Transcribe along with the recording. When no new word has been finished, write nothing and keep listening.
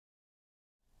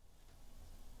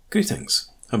Greetings,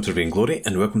 I'm Sir Vainglory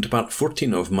and welcome to part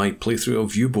 14 of my playthrough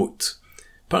of Uboat.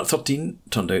 Part 13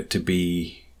 turned out to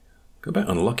be a bit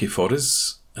unlucky for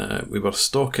us. We were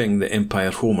stalking the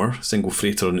Empire Homer, single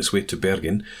freighter on its way to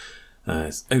Bergen.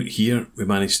 Out here we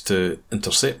managed to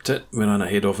intercept it, we ran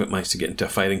ahead of it, managed to get into a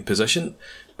firing position,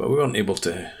 but we weren't able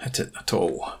to hit it at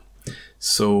all.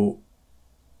 So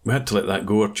we had to let that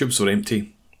go, our tubes were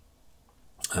empty,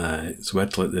 so we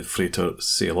had to let the freighter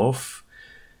sail off.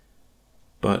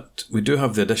 But we do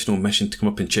have the additional mission to come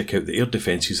up and check out the air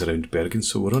defences around Bergen,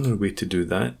 so we're on our way to do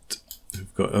that.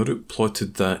 We've got a route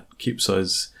plotted that keeps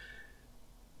us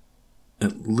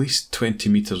at least 20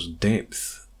 metres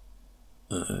depth,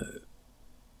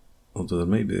 although there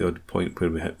might be the odd point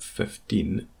where we hit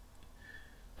 15.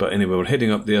 But anyway, we're heading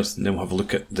up there and then we'll have a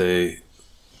look at the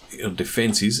air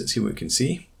defences and see what we can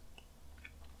see.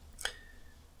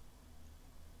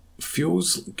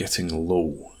 Fuel's getting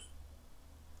low,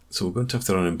 so we're going to have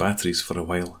to run in batteries for a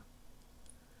while.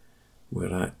 We're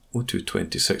at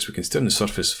 0226, we can stay on the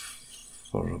surface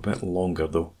for a bit longer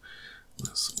though.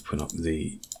 Let's open up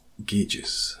the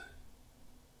gauges.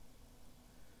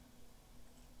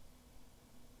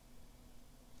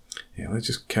 Yeah, let's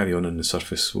just carry on the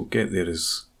surface, we'll get there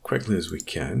as quickly as we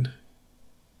can.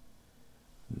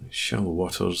 Shallow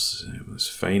waters, that's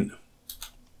fine.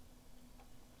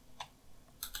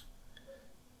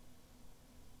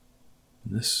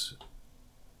 This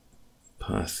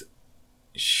path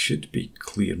should be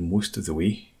clear most of the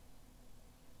way.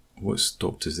 What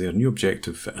stopped us there? New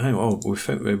objective. Oh,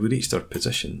 we reached our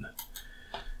position.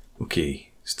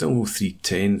 Okay, still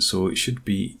 310, so it should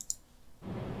be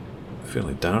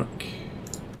fairly dark.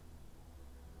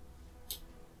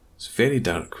 It's very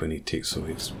dark when he takes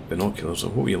away his binoculars.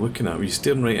 What were you looking at? Were you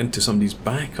staring right into somebody's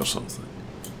back or something?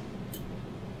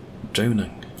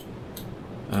 Drowning.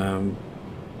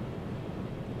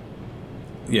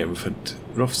 Yeah, we've had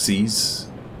rough seas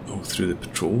all through the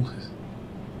patrol.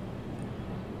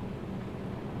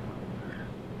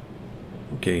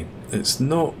 Okay, it's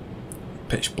not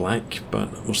pitch black,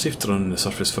 but we're safe to run on the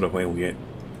surface for a while yet.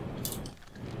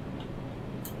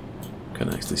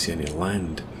 Can't actually see any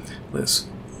land. Let's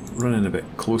run in a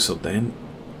bit closer then.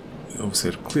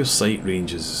 Obviously our clear sight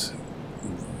range is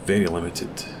very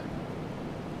limited.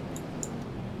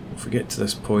 If we get to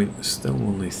this point, it's still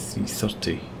only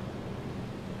 330.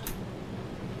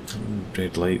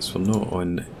 Red lights, we're not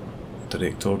on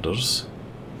direct orders.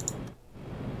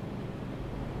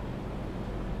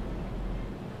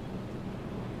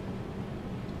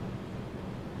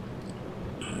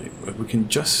 Right, we can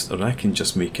just, or I can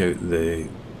just make out the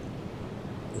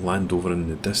land over in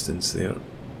the distance there.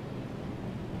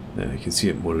 Now I can see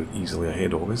it more easily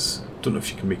ahead of us. Don't know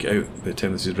if you can make it out by the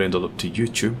time this is rendered up to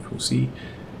YouTube, we'll see.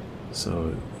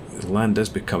 So the land is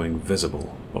becoming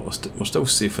visible, but we're still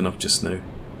safe enough just now.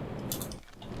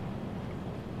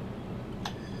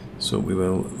 So we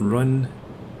will run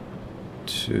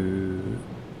to,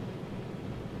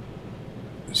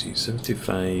 let's see,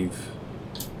 75.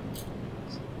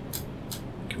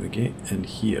 Can we get in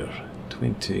here?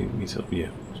 20 metres, yeah.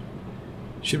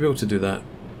 Should be able to do that.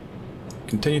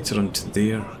 Continue to run to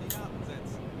there.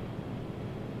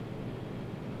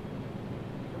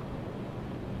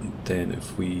 And then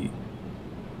if we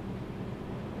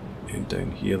head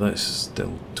down here, that's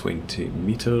still 20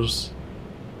 metres.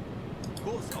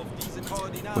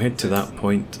 We head to that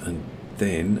point and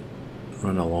then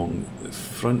run along the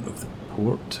front of the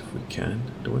port if we can.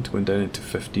 Don't want to go down into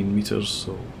 15 metres,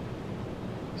 so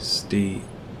stay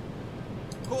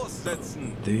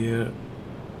there.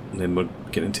 And then we're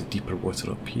getting into deeper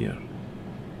water up here.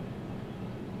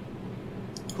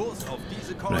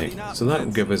 Right, so that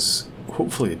will give us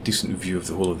hopefully a decent view of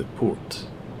the whole of the port.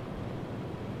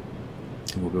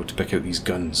 And we'll be able to pick out these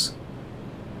guns.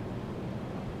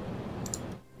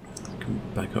 Come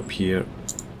back up here.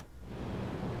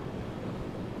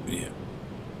 Yeah.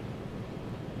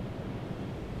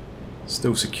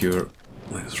 Still secure.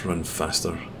 Let's run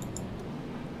faster.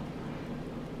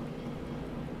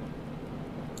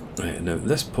 Right, now at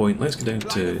this point, let's go down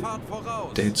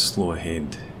to dead slow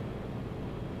ahead.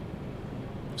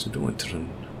 So don't want to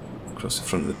run across the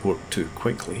front of the port too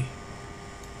quickly.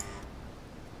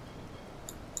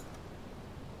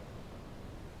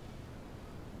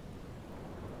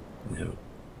 Now,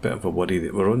 bit of a worry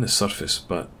that we're on the surface,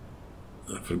 but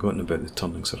I've forgotten about the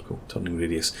turning circle, turning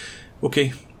radius.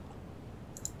 Okay.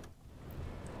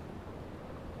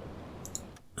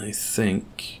 I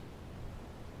think...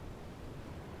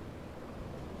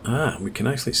 Ah, we can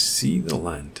actually see the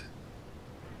land.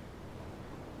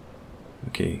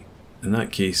 Okay, in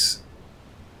that case,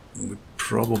 we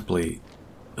probably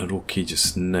are okay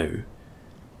just now.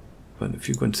 But if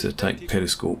you go into the attack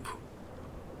periscope,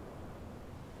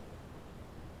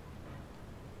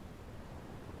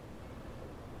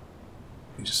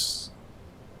 you just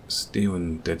stay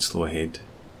on dead slow ahead.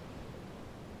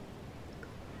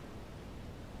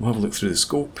 We'll have a look through the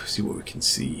scope, see what we can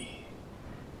see.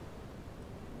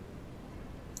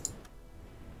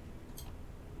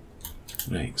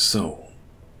 Right, so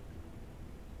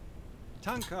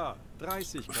Tanker,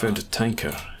 30 we found a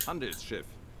tanker. Handelsschiff,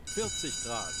 40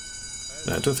 Grad.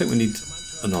 I don't think we need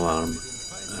an alarm.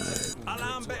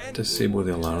 Alarm beenden. Disable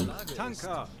the alarm.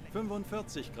 Tanker,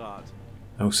 45 Grad.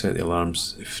 I'll set the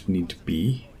alarms if need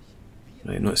be.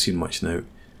 Right, not seeing much now.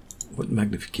 What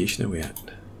magnification are we at?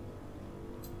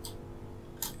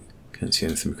 Can't see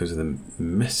anything because of the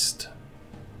mist.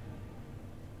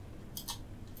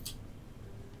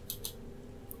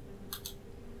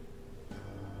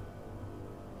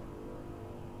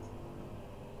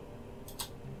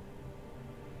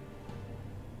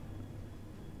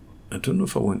 I don't know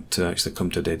if I want to actually come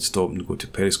to a dead stop and go to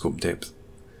periscope depth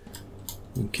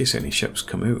in case any ships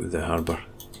come out of the harbour.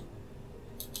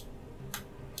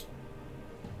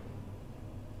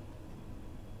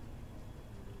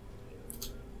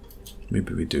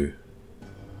 Maybe we do.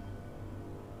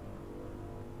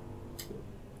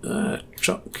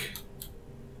 Truck.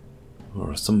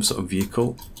 Or some sort of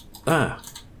vehicle. Ah!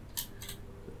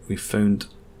 We found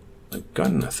a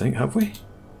gun, I think, have we?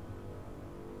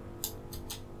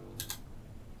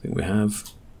 I think we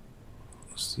have.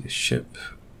 Let's see a ship.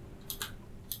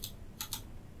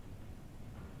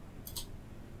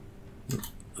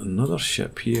 Another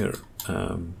ship here.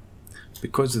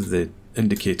 Because of the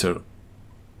indicator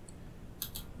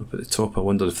up at the top, I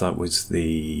wondered if that was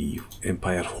the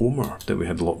Empire Homer that we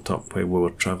had locked up while we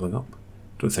were travelling up.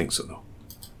 Don't think so though.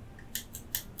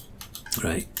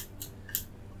 Right.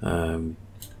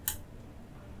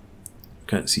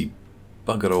 Can't see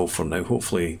bugger all for now.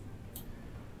 Hopefully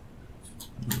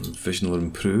vision will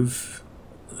improve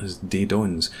as day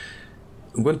dawns.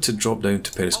 I'm going to drop down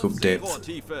to periscope depth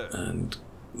and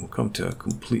we'll come to a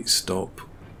complete stop.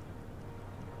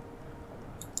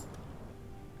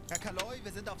 Herr Kaloi,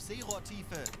 wir sind auf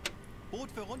Seerohrtiefe. Boot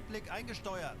für Rundblick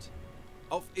eingesteuert.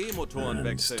 Auf E-Motoren And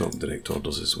wechseln. stop direct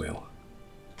orders as well.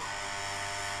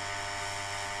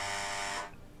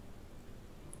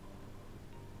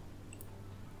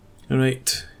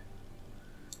 Alright,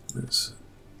 let's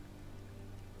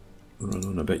run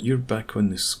on a bit. You're back on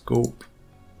the scope.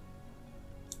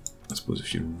 I suppose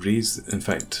if you raise, in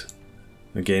fact,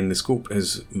 again the scope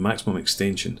is maximum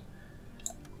extension,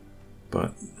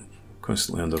 but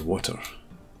constantly underwater.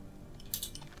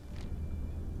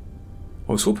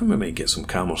 I was hoping we might get some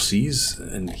calmer seas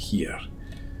in here.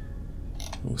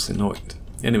 Obviously not.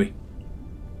 Anyway,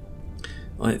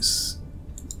 let's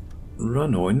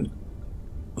run on.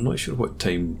 I'm not sure what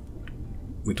time.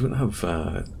 We don't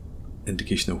have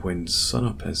indication of when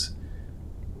sunup is,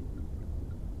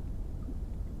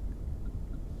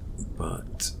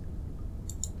 but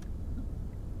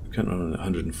we can't run on at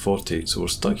 140, so we're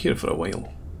stuck here for a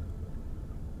while.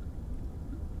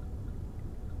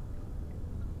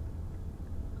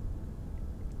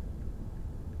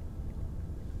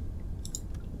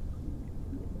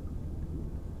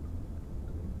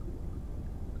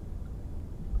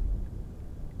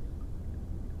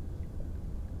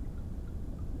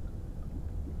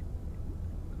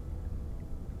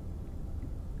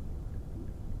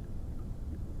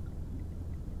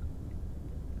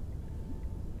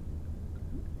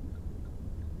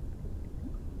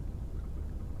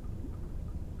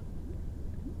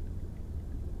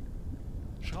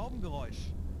 Schraubengeräusch.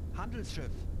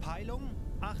 Handelsschiff. Peilung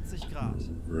 80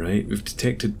 Grad. Right, we've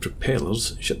detected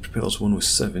propellers. Ship propellers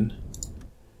 107.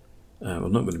 We're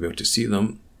not going to be able to see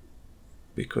them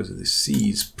because of the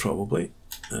seas, probably.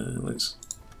 Let's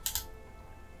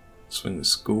swing the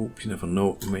scope. You never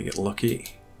know, we might get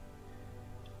lucky.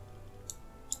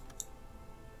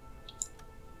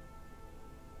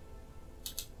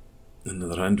 On the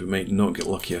other hand, we might not get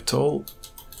lucky at all.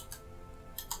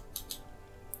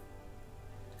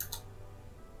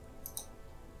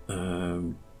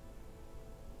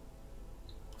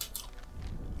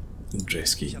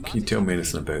 Dresky, can you tell me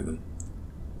anything about them?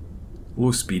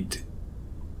 Low speed,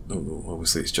 although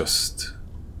obviously it's just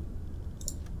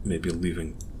maybe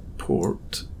leaving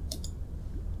port.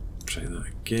 Try that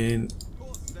again.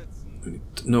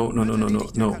 No,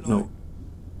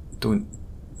 don't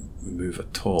move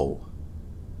at all.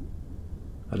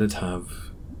 I did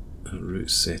have a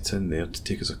route set in there to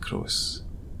take us across.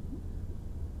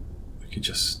 We could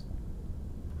just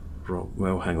rock.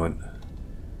 Well, hang on.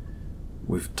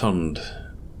 We've turned,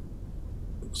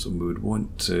 so we would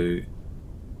want to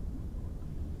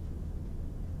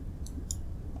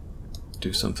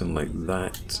do something like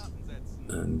that,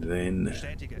 and then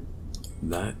Bestätige.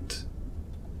 that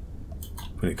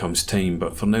when it comes time,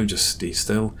 but for now just stay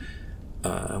still.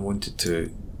 I wanted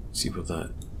to see where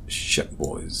that ship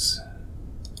was.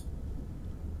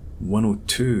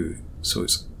 102, so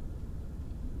it's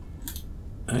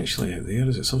actually out there.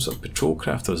 Is it some sort of patrol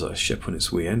craft, or is it a ship on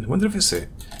its way in? I wonder if it's a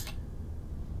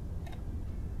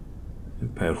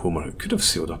Empire Homer. It could have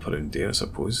sailed up around there, I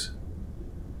suppose.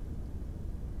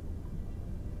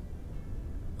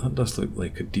 That does look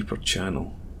like a deeper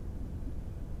channel.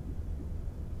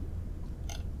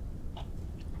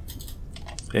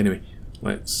 Anyway,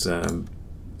 let's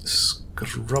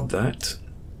scrub that.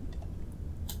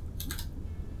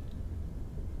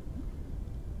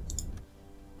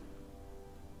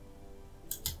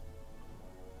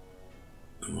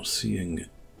 And we're seeing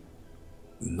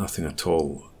nothing at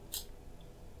all.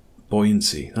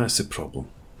 Buoyancy, that's the problem.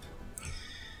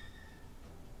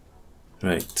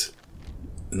 Right,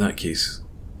 in that case,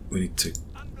 we need to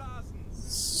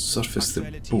surface the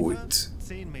boat.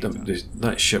 10 Meter.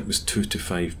 That ship was 2 to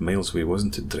 5 miles away,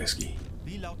 wasn't it, Dresky?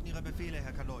 Wie lauten Ihre Befehle,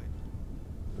 Herr Kaloi?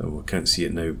 Oh, I can't see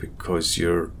it now because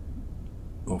you're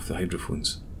off the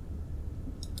hydrophones.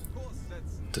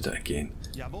 Did it again.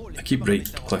 Jawohl, I ich keep kümmere right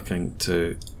mich darum. clicking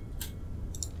to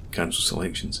cancel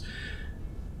selections.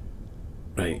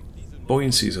 Right,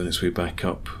 buoyancy is on its way back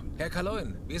up. Herr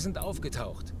Kaloin, wir sind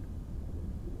aufgetaucht.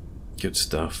 Good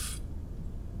stuff.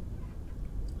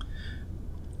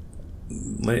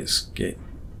 Let's get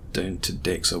down to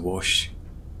decks awash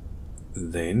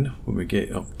then, when we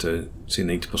get up to, say,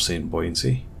 90%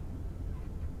 buoyancy.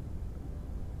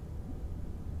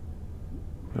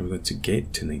 Are we going to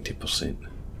get to 90%?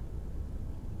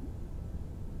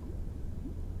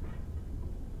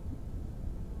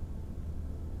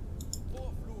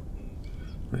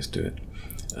 Let's do it.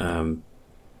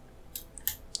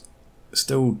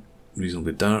 Still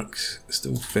reasonably dark,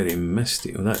 still very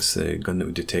misty. Oh, that's the gun that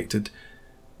we detected.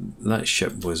 That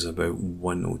ship was about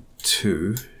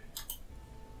 102.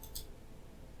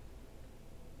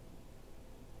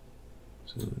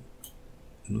 So,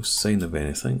 no sign of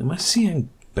anything. Am I seeing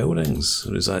buildings,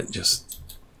 or is that just...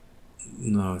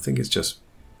 No, I think it's just...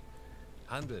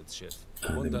 Handelsschiff.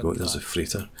 There we 100 go, there's a Grad.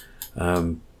 freighter.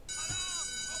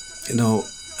 No,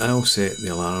 I'll set the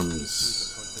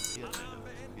alarms.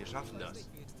 Wir schaffen das.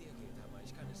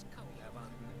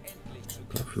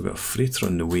 But if we've got a freighter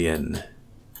on the way in,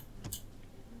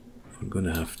 we're going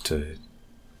to have to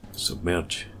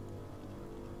submerge.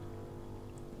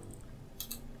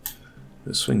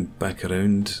 Let's swing back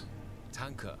around.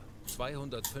 Tanker,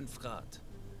 205 Grad.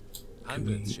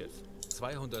 Handelsschiff,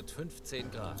 215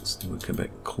 Grad. Let's look a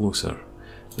bit closer.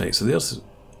 Right, so there's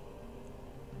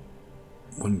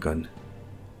one gun.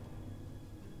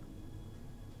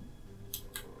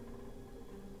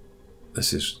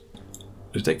 This is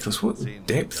ridiculous. What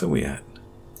depth are we at?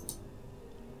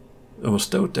 Oh, we're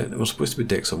still down. We're supposed to be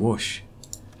decks awash.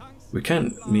 We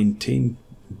can't maintain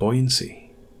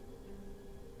buoyancy.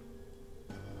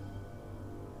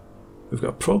 We've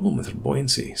got a problem with our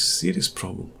buoyancy. Serious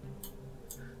problem.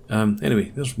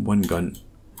 Anyway, there's one gun.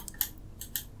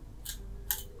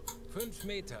 5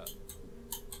 Meter.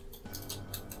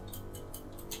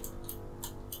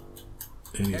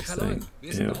 Herr Kaloin, Anything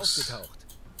wir sind else? aufgetaucht.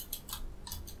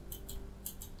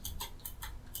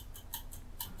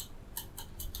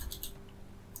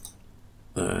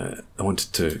 I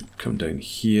wanted to come down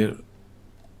here.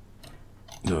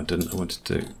 No, I didn't. I wanted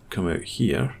to come out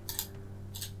here.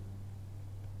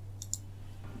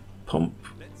 Pump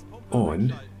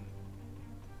on.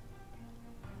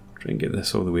 Try and get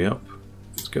this all the way up.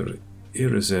 It's got air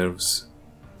reserves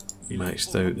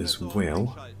maxed out as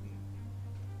well.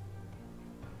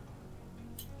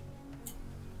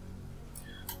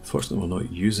 Fortunately, we're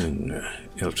not using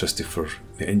electricity for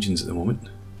the engines at the moment.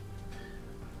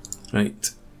 Right.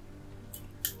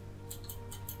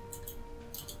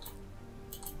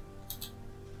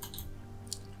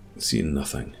 Seeing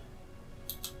nothing.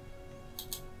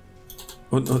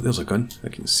 Oh, no, there's a gun. I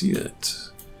can see it.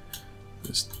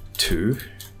 There's two.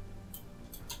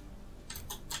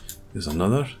 There's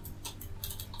another.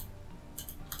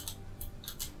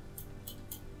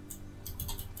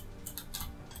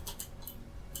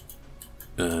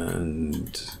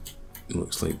 And it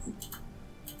looks like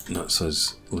that's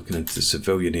us looking into the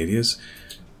civilian areas.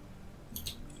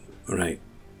 Right.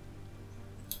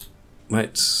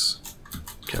 Let's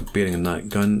get a bearing on that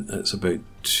gun. It's about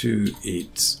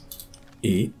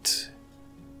 288.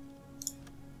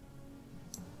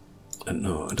 And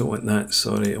no, I don't want that,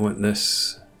 sorry, I want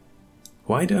this.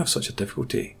 Why do I have such a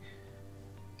difficulty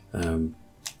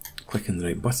clicking the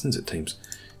right buttons at times?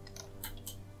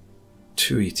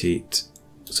 288.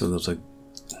 So there's a,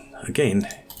 again,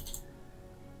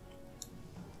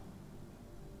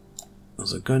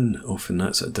 there's a gun off in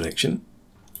that sort of direction.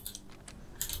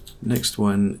 Next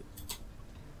one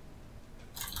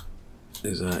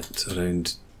is at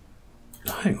around,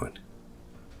 hang on,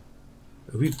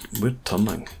 we're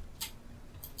turning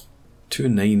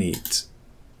 298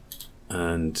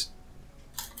 and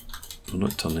I'm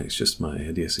not turning, it's just my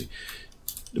idiocy.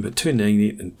 About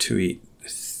 298 and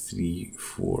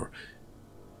 2834.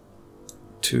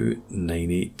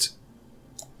 298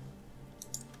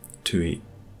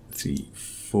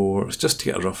 2834. It's just to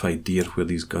get a rough idea where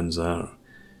these guns are.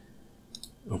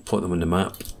 I'll plot them on the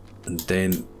map and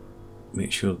then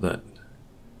make sure that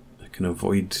I can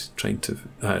avoid trying to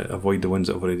avoid the ones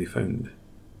that I've already found.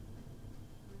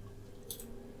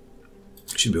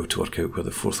 Should be able to work out where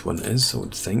the fourth one is, I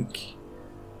would think.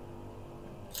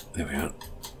 There we are.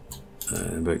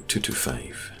 About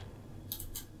 225.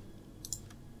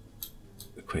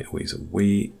 Quite a ways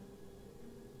away.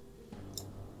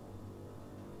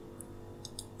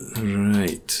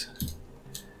 Right.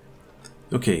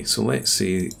 Okay, so let's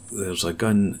say there's a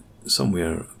gun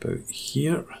somewhere about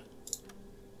here.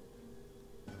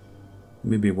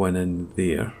 Maybe one in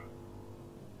there.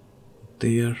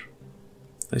 There.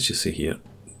 Let's just say here.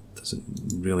 Doesn't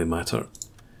really matter.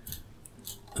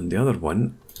 And the other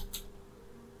one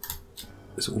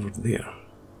is over there.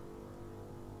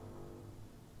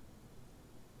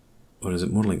 Or is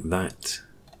it more like that?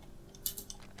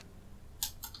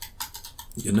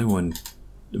 You're now on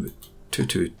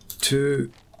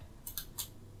 222.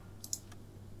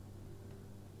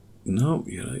 No,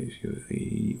 you're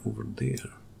over there.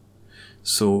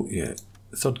 So yeah,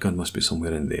 the third gun must be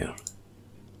somewhere in there.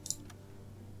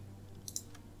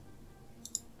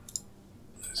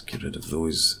 Let's get rid of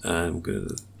those and we'll get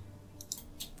rid of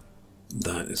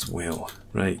that as well.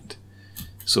 Right.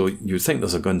 So you would think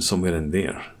there's a gun somewhere in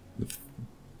there.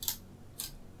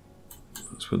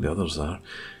 That's where the others are.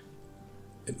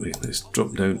 Anyway, let's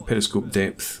drop down periscope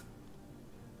depth.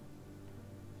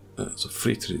 That's a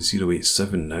freighter at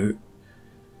 087 now.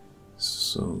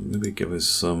 So maybe give us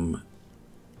some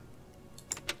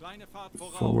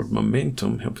forward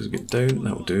momentum, help us get down,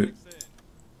 that'll do.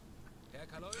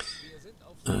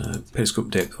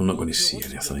 Periscope depth, we're not going to see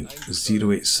anything.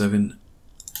 087.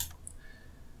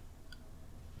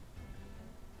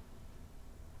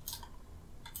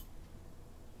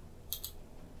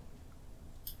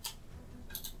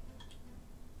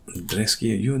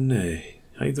 Dresky, are you on the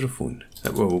hydrophone?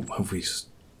 Well, have we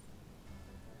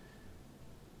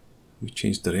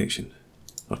changed direction?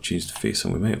 Or changed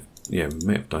facing? We might have, yeah, we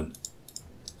might have done.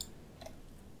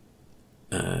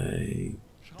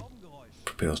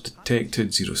 Propellers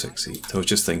detected, 068. I was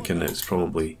just thinking that it's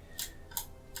probably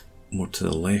more to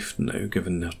the left now,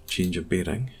 given their change of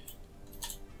bearing.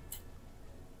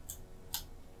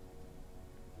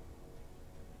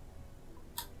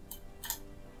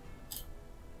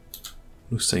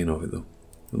 No sign of it though.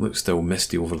 It looks still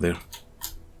misty over there.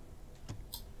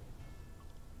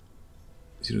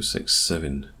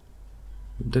 067.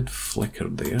 It did flicker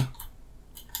there.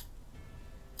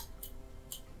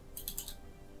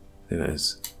 There it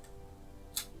is.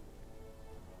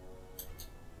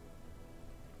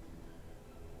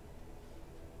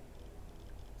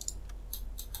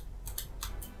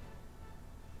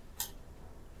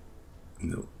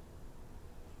 No.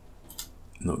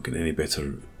 Not getting any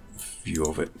better view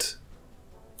of it.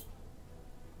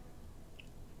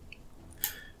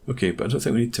 Okay, but I don't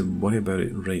think we need to worry about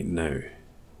it right now.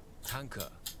 Tanker,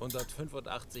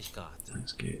 185 Grad.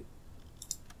 Let's get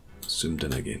zoomed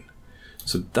in again.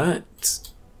 So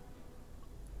that...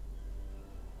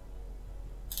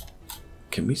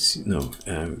 Can we see? No,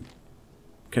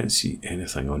 can't see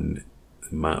anything on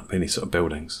the map, any sort of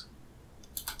buildings.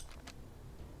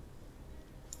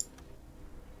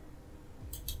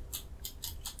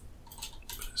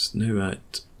 But it's now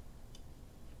at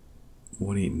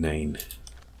 189.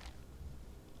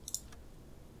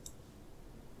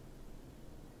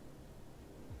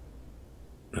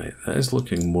 Right, that is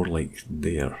looking more like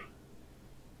there.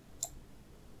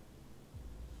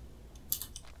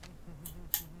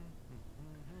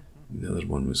 The other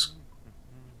one was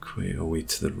quite a way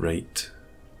to the right.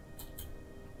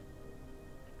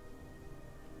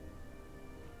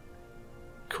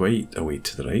 Quite a way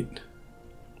to the right.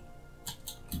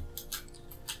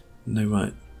 Now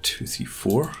at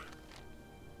 234.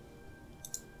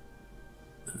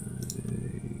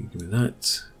 Give me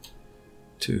that.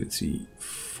 2, 3,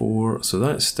 4. So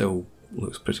that still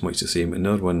looks pretty much the same.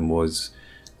 Another one was,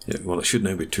 yeah, well, it should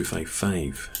now be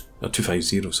 255 or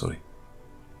 250. Sorry,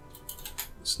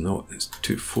 it's not. It's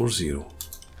 240.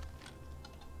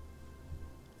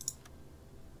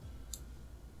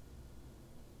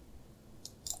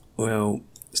 well,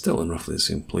 still in roughly the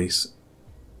same place.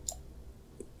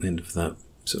 End of that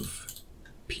sort of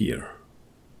pier.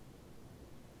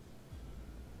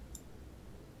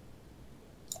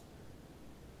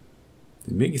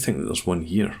 They make you think that there's one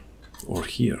here or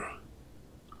here.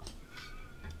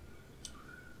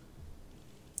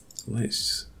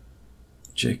 Let's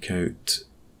check out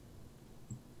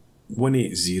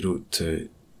 180 to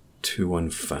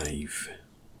 215.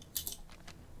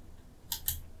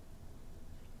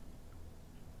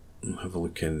 We'll have a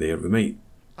look in there. We might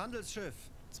Handelsschiff,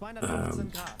 215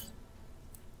 Grad.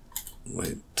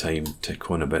 let time tick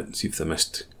on a bit and see if the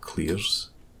mist clears.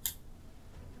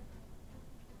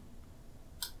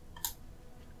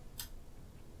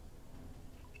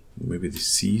 Maybe the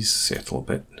seas settle a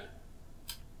bit.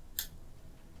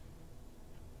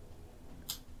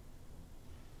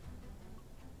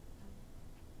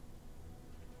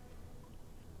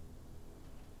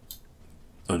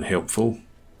 Unhelpful.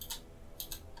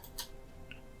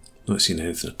 Not seeing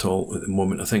anything at all at the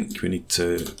moment. I think we need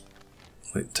to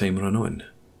let time run on.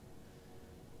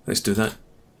 Let's do that.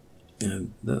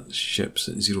 And that ship's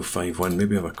at 051.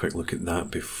 Maybe have a quick look at that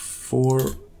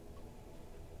before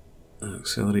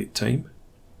accelerate time.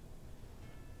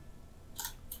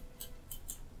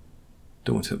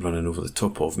 Don't want it running over the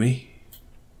top of me.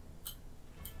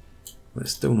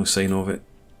 There's still no sign of it.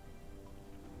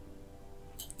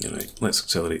 Alright, let's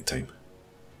accelerate time.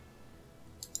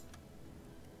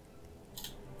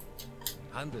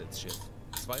 Handelsschiff,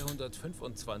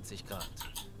 225 Grad.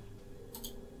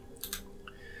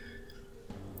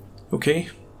 Okay,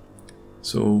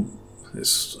 so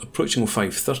it's approaching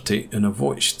 5:30 and I've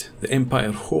watched the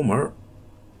Empire Homer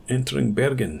entering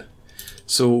Bergen.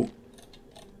 So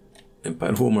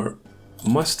Empire Homer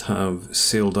must have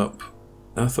sailed up.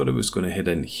 I thought it was going to head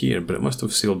in here, but it must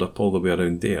have sailed up all the way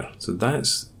around there. So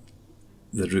that's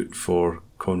the route for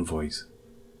convoys.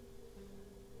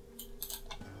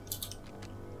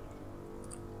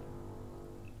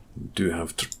 We do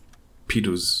have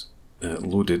torpedoes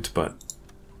loaded, but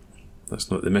that's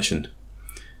not the mission.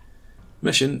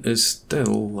 Mission is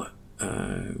still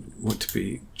want to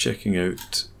be checking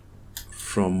out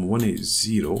from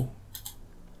 180.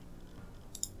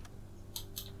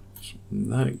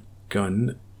 That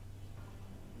gun,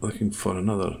 looking for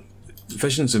another.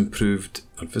 Vision's improved,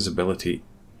 or visibility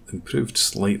improved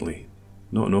slightly.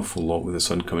 Not an awful lot with the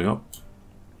sun coming up.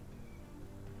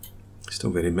 Still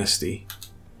very misty.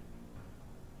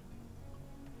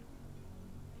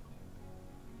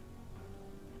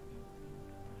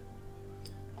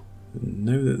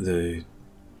 Now that the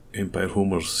Empire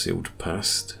Homer's sailed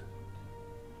past,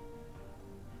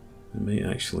 I might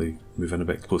actually move in a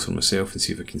bit closer myself and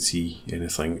see if I can see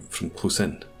anything from close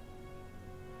in.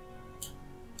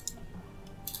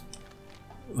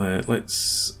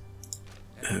 Let's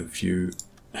view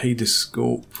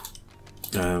hydroscope.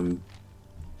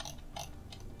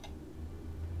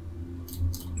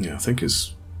 Yeah, I think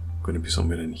it's going to be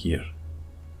somewhere in here.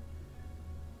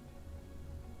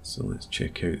 So let's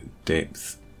check out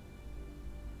depth.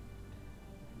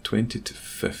 20 to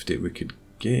 50 we could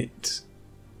get.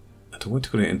 I don't want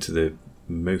to go right into the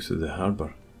mouth of the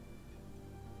harbour.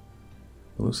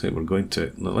 It looks like we're going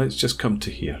to. Let's just come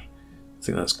to here. I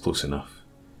think that's close enough.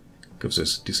 Gives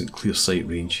us decent clear sight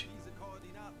range.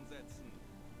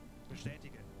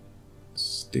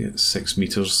 Stay at 6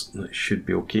 meters. That should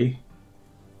be okay.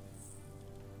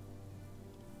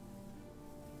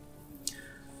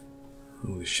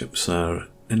 All the ships are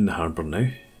in the harbour now.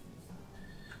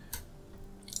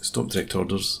 Stop direct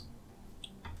orders.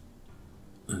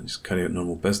 And just carry out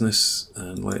normal business.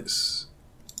 And let's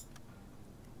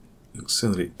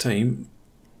accelerate time.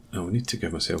 I need to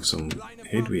give myself some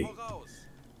headway.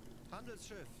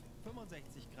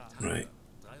 Right.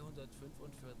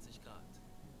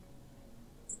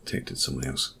 Detected someone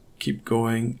else. Keep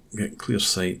going. Get clear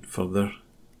sight further.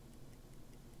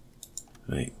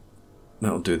 Right.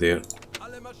 That'll do there.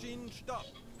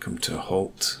 Come to a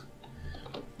halt.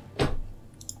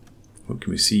 What can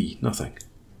we see? Nothing.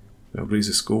 I'll raise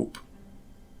the scope.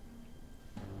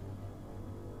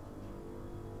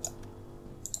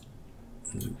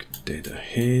 Look dead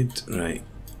ahead. Right.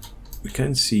 We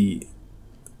can see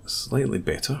slightly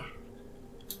better.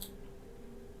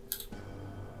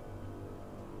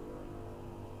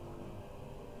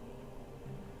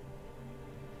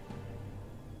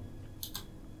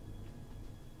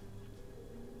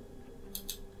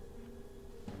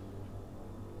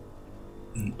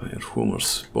 Empire Homer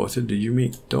spotted. Did you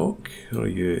make dock, or are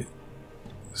you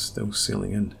still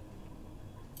sailing in?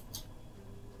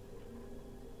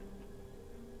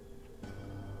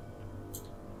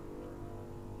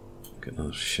 Got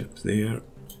another ship there.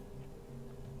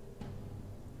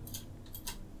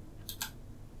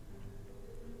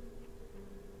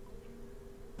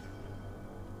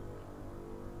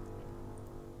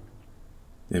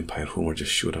 The Empire Homer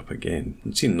just showed up again.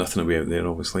 I've seen nothing away out there,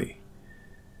 obviously.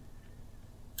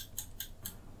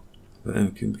 But then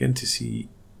we can begin to see...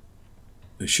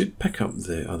 I should pick up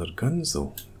the other guns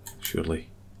though, surely.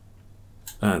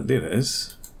 Ah, there it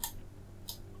is.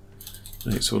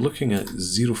 Right, so we're looking at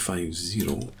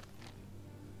 050.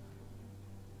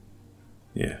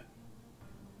 Yeah.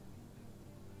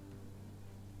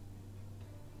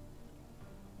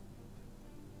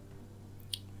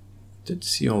 Did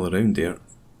see all around there.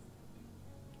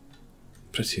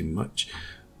 Pretty much.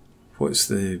 What's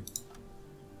the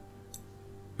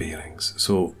bearings?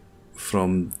 So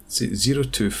from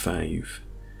 025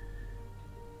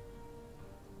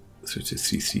 through to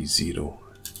 330.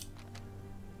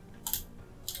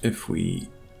 If we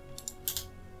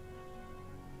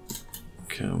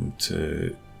come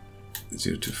to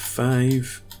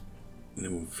 025, and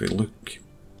then if we look,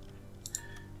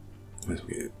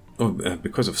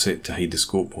 because I've set to hide the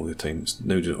scope all the time, it's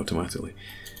now doing it automatically.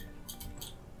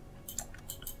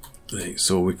 Right,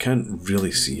 so we can't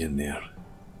really see in there.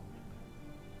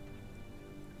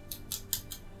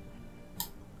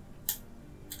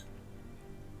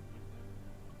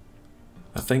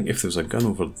 I think if there was a gun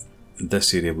over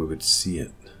this area we would see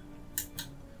it.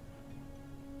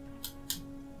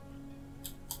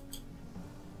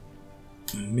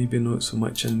 Maybe not so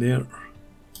much in there.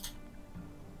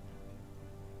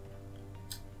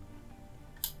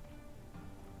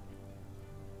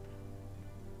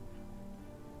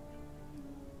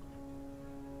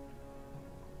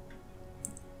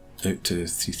 Out to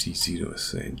 330 I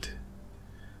said.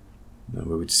 Now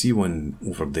we would see one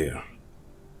over there.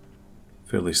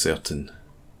 Fairly certain.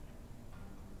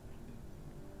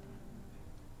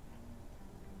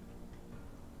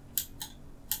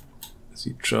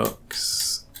 See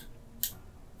trucks.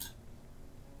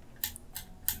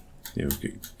 Yeah, we've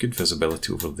got good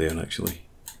visibility over there actually.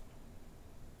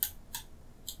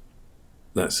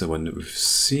 That's the one that we've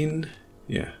seen.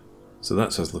 Yeah, so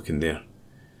that's us looking there.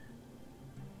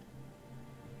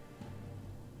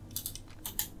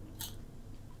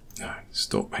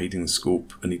 Stop hiding the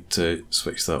scope. I need to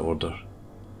switch that order.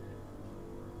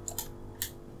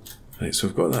 Right, so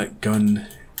we've got that gun.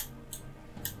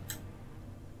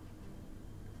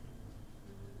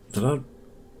 There are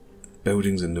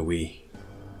buildings in the way,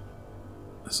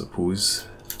 I suppose.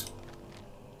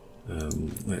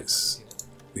 Let's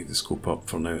leave the scope up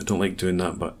for now. I don't like doing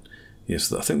that, but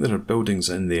yes, I think there are buildings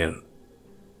in there.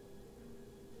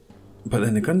 But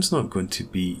then the gun's not going to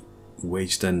be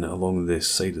wedged in along the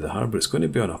side of the harbour. It's going to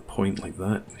be on a point like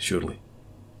that, surely.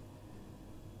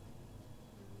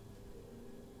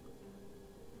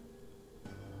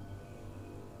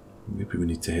 Maybe we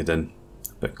need to head in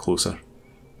a bit closer.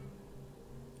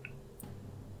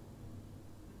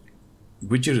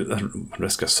 Would you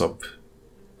risk a sub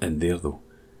in there though?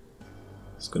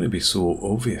 It's going to be so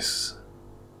obvious.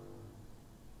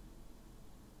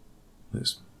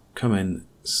 Let's come in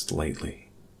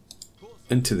slightly.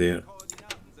 Into there.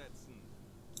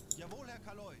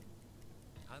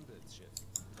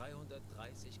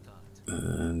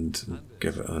 And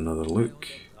give it another look.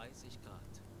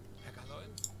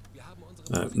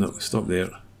 No, stop there.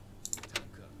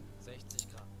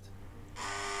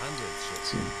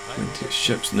 See, plenty of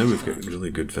ships. Now we've got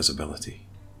really good visibility.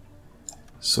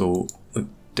 So, look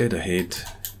dead ahead.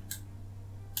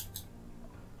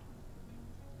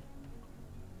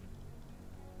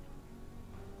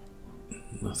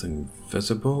 Nothing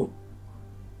visible.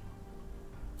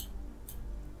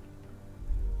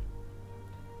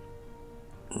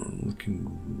 I'm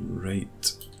looking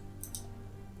right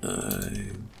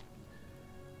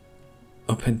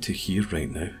up into here right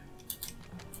now.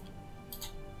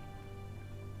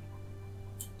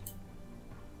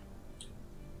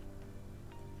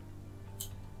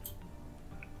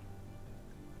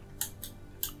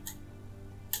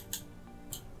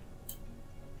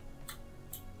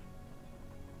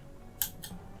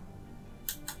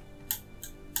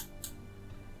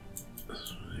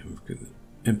 We've got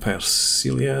Empire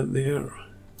Celia there.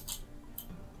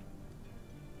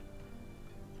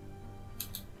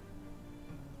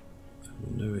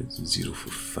 Now it's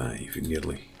 045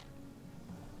 nearly.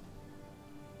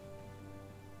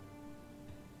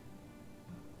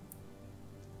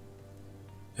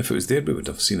 If it was there we would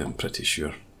have seen it, I'm pretty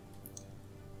sure.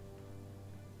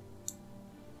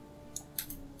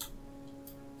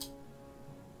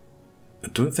 I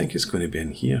don't think it's going to be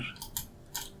in here.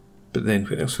 But then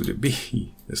where else would it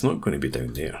be? It's not going to be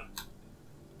down there.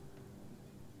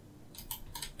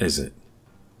 Is it?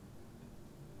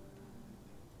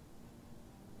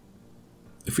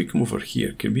 If we come over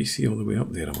here, can we see all the way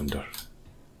up there, I wonder?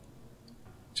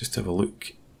 Just have a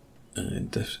look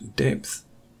And depth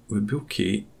would be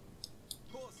okay.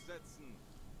 Kurs setzen.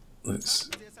 Let's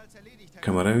Betrachten Sie es als erledigt, Herr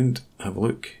come around, have a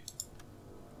look.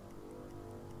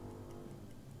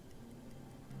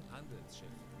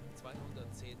 Handelsschiff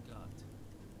 210 Grad.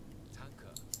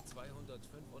 Tanker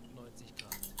 295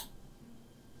 Grad.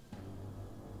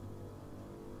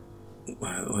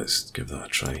 Well, let's give that a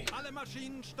try. Alle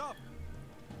Maschinen stopp.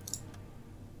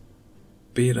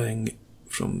 Bearing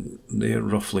from there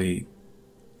roughly,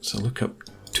 so look up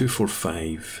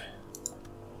 245,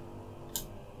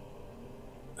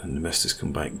 and the mist has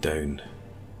come back down.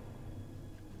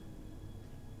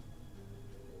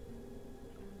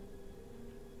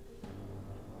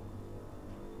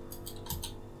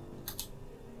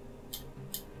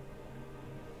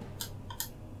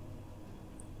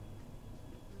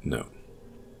 No.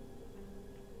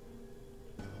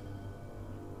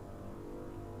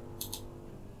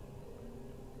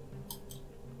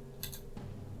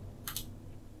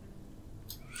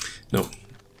 No,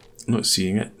 not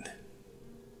seeing it.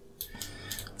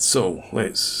 So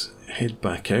let's head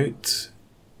back out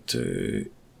to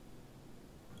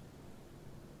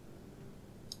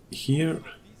here,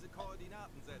 Diese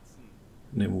Koordinaten setzen.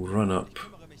 and then we'll run up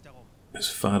Kümmere mich darum. as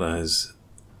far as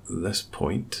this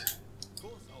point,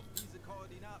 Kurs auf diese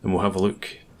Koordinaten. and we'll have a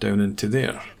look down into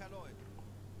there. Herr Kaloi.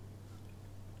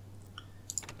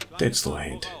 Dead slow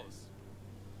ahead.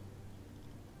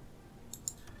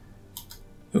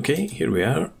 Okay, here we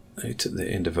are, out at the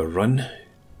end of our run.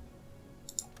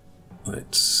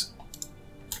 Let's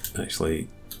actually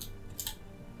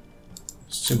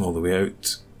swim all the way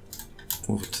out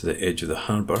over to the edge of the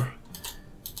harbour.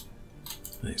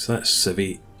 Right, so that's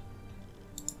Civvy.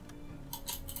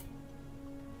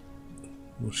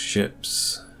 More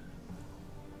ships.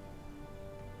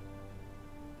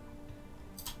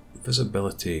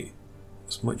 Visibility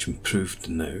is much improved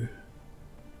now.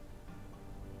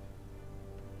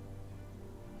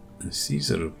 And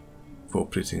seas are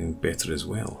operating better as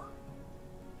well.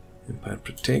 Empire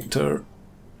Protector.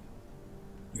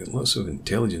 Got lots of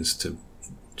intelligence to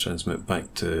transmit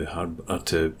back to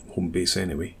to home base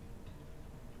anyway.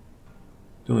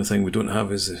 The only thing we don't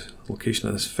have is the location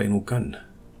of this final gun.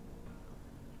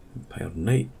 Empire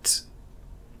Knight.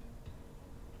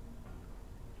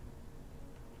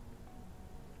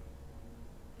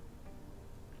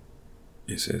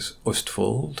 SS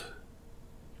Ostfold.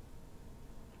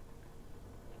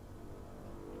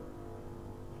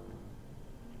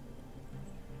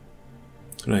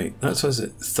 Right, that's us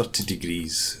at 30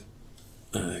 degrees.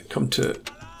 Come to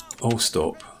all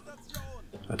stop.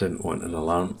 I didn't want an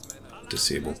alarm.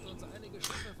 Disable.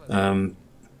 What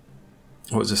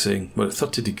was I saying? We're at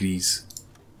 30 degrees.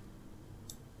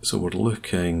 So we're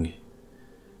looking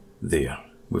there.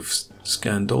 We've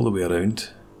scanned all the way around.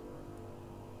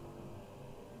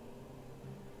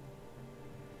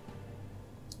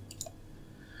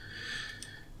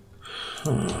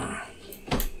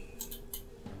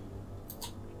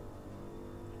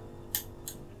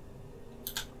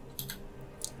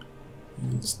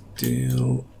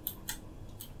 Still,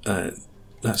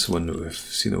 that's the one that we've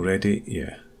seen already,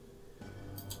 yeah.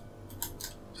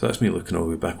 So that's me looking all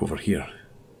the way back over here.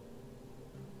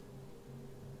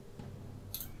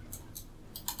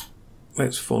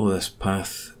 Let's follow this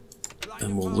path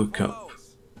and we'll look up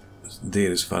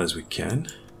there as far as we can.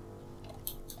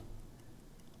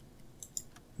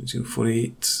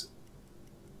 048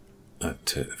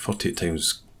 at 48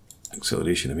 times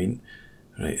acceleration, I mean.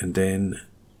 Right, and then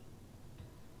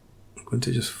I'm going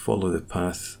to just follow the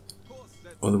path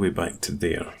all the way back to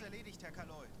there. Erledigt, Herr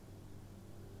Kaloi.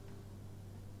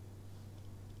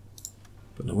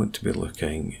 But I want to be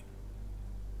looking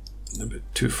at about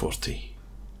 240.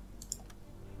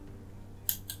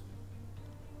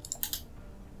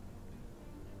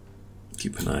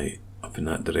 Keep an eye up in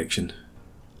that direction.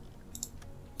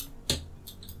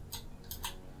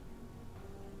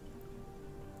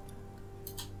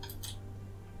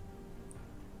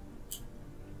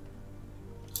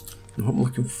 And what I'm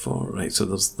looking for, right, so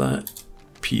there's that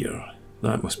pier.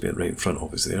 That must be right in front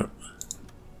of us there.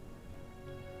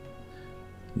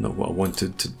 Not what I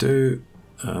wanted to do.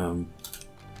 Get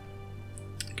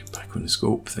back on the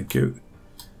scope, thank you.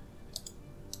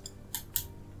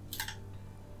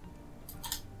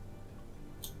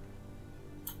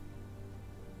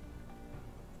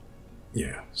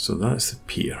 Yeah, so that's the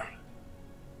pier.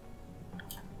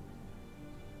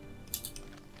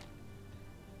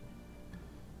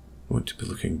 I want to be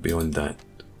looking beyond that.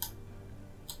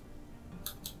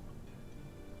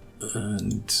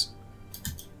 And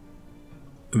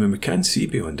I mean, we can see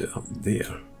beyond it up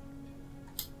there.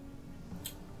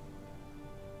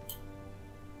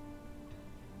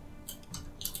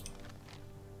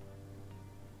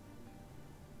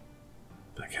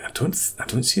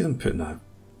 don't see them putting a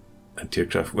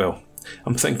anti-aircraft. Well,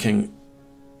 I'm thinking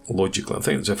logically. I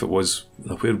think as if it was,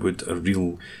 where would a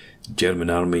real German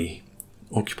army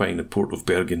occupying the Port of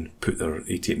Bergen put their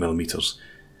 88mm?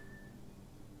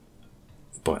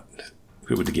 But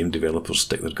where would the game developers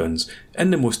stick their guns?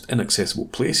 In the most inaccessible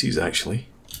places, actually.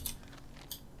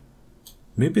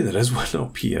 Maybe there is one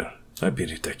up here. That'd be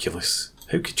ridiculous.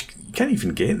 How could you can't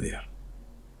even get there.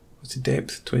 What's the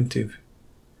depth? 20.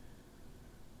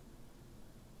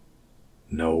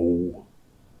 No.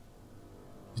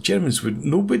 The Germans would,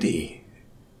 nobody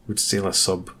would sail a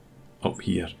sub up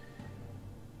here.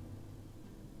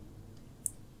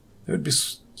 It would be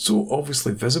so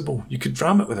obviously visible. You could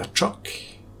ram it with a truck.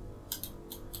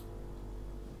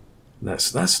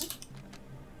 That's.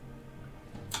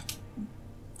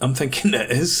 I'm thinking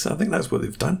it is. I think that's what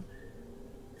they've done.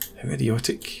 How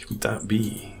idiotic would that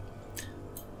be?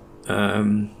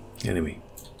 Anyway.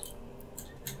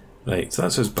 Right, so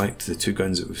that's us back to the two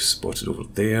guns that we've spotted over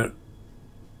there.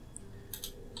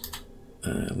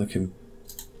 Looking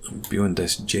beyond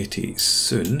this jetty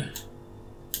soon.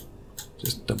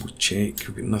 Just double check.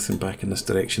 We've got nothing back in this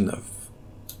direction that I've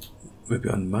maybe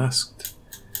unmasked.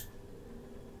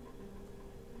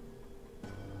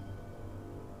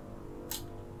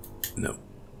 No.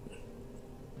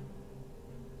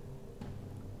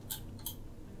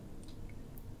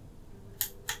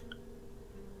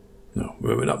 No,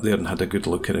 we went up there and had a good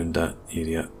look around that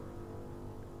area.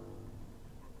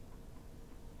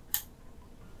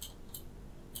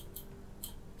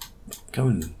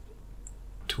 Coming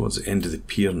towards the end of the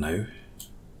pier now.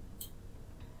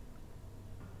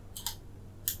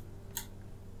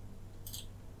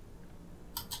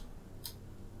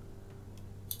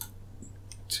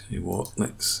 Tell you what,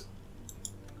 let's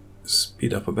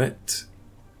speed up a bit.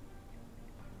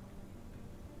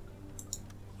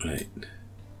 Right.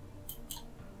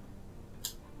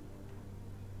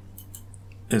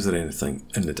 Is there anything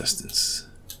in the distance?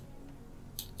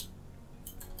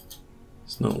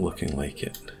 It's not looking like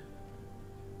it.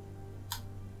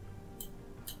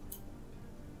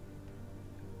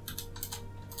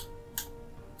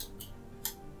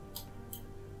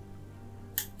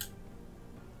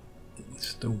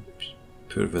 Still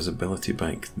poor visibility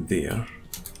back there.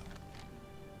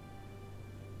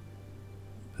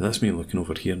 That's me looking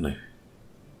over here now.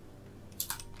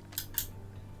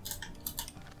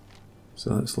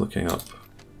 So that's looking up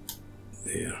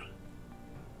there.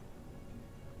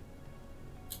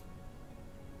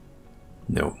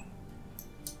 No.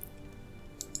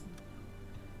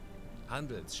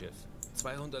 Handelsschiff,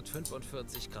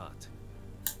 245 Grad.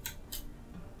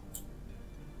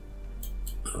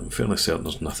 I'm fairly certain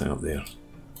there's nothing up there.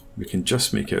 We can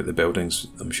just make out the buildings.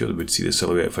 I'm sure they would see the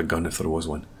silhouette of a gun if there was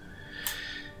one.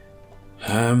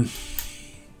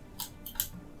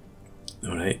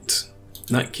 Alright.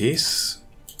 In that case,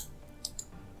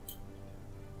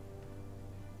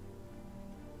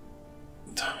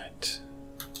 damn it.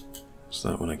 It's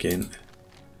that one again.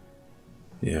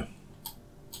 Yeah.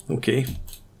 Okay.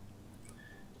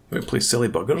 We'll play silly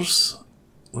buggers.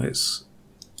 Let's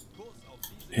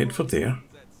head for there.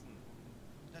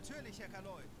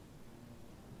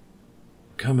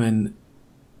 Come in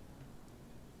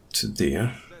to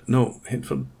there. No, head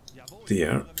for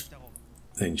there.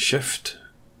 Then shift.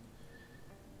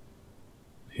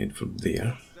 Head for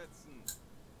there.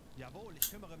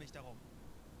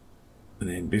 And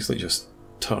then basically just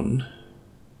turn.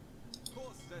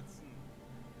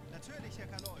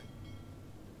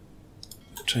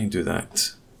 Try and do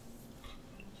that.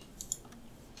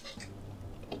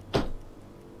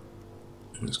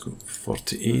 Let's go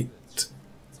 48.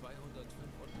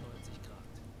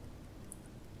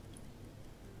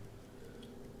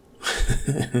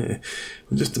 I'm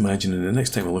just imagining the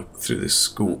next time I look through the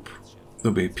scope,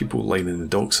 there'll be people lying in the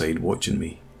dockside watching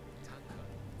me,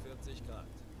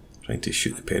 trying to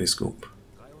shoot the periscope.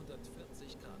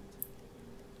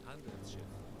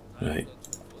 Right.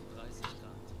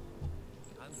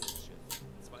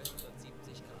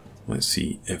 Let's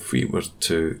see, if we were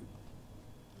to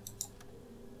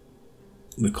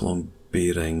look along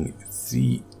bearing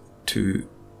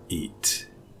 328,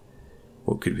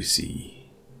 what could we see?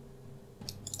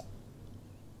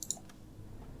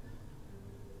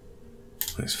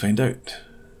 Let's find out.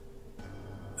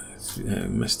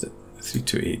 Missed it.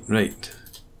 328, right.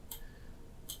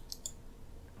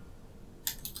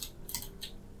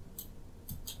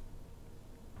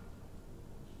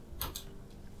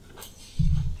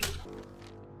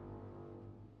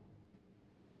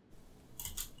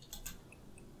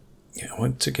 Yeah, I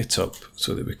want to get up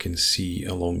so that we can see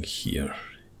along here.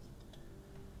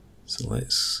 So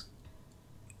let's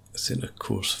set a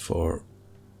course for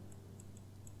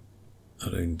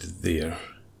around there.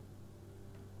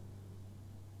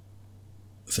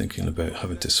 Thinking about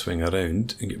having to swing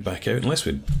around and get back out, unless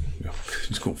we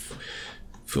just go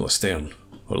full astern,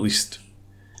 or at least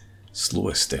slow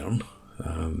astern,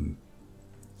 and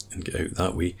get out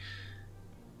that way.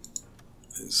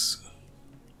 Let's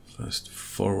fast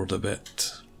forward a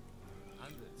bit.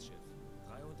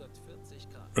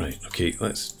 Right, okay,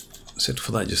 let's set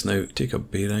for that just now. Take a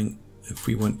bearing. If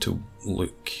we want to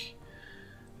look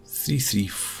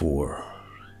 334,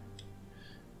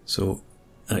 so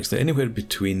actually anywhere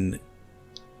between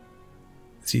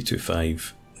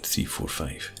 325 and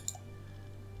 345,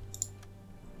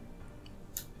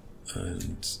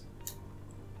 and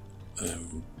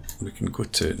we can go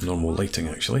to normal lighting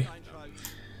actually.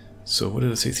 So what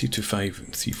did I say? 325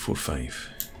 and 345.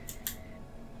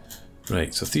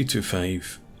 Right, so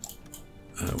 325,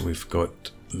 we've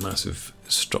got massive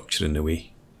structure in the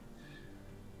way,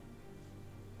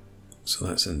 so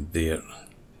that's in there.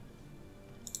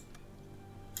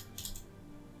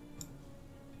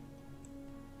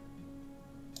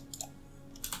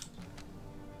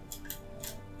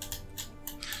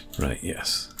 Right,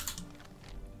 yes.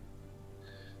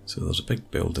 So there's a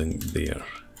big building there.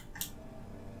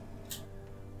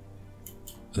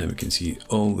 And then we can see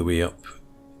all the way up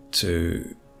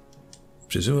to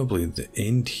presumably the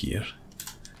end here,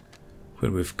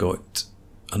 where we've got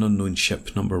an unknown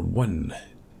ship number 1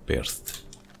 berthed.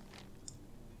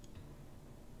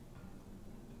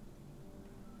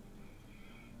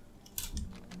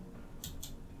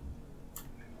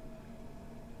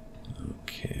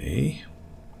 Okay,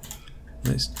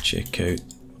 let's check out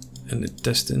in the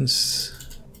distance.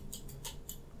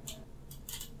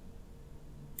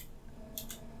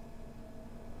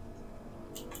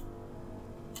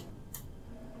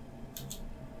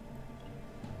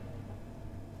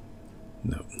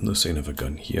 No, no sign of a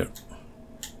gun here.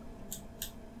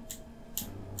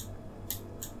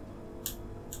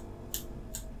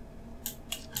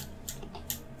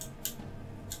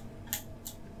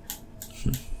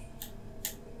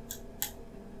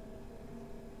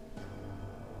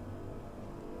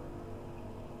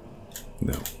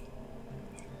 No.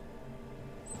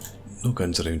 No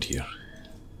guns around here.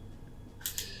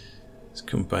 Let's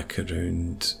come back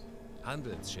around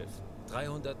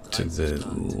to the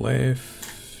left.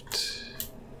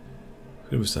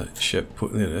 Where was that ship?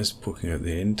 There it is, poking out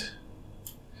the end.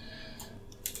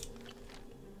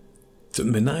 The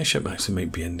Minai ship actually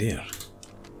might be in there.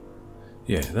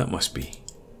 Yeah, that must be.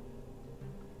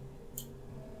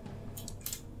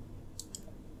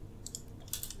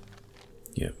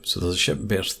 Yeah, so there's a ship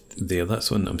berthed there, that's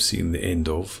the one I'm seeing the end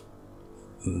of.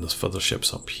 And there's further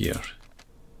ships up here.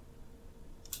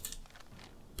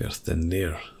 Berthed in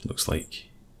there, looks like.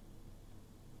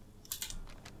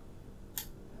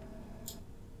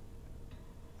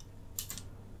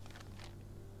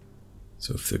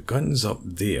 So if the gun's up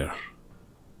there,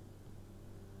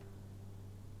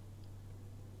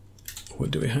 what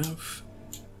do we have?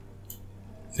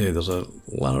 Yeah, there's a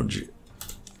large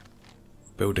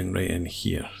building right in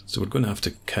here, so we're going to have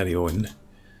to carry on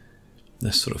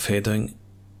this sort of heading.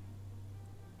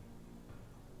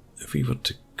 If we were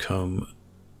to come,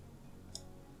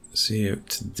 say, out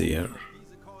to there,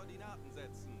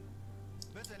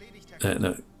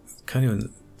 no, carry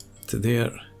on to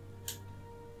there.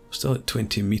 Still at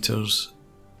 20 meters,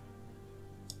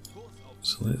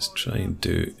 so let's try and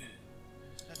do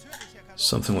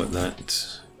something like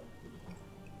that.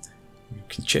 You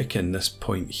can check in this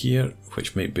point here,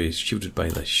 which might be shielded by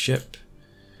this ship,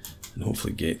 and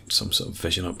hopefully get some sort of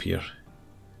vision up here.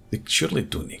 They surely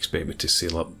don't expect me to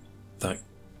sail up that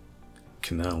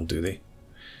canal, do they?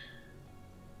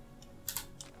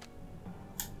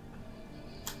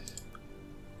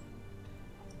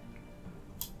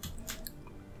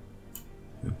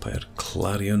 Empire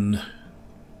Clarion.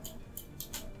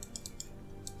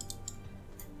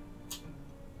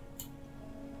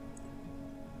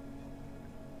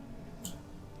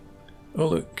 Oh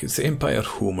look, it's the Empire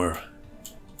Homer,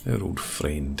 our old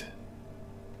friend.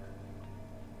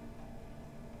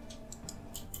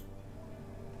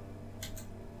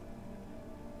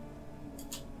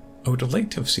 I would have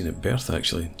liked to have seen it berth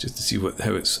actually, just to see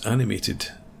how it's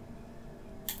animated.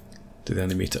 Do they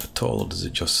animate it at all, or does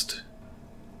it just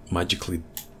magically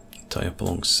tie up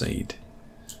alongside?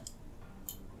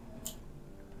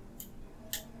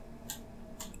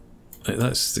 Right,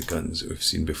 that's the guns that we've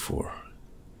seen before.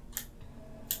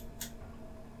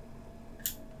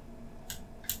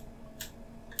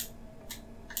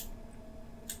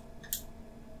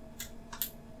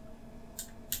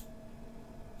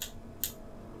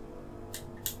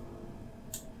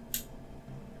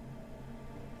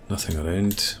 Nothing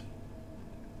around.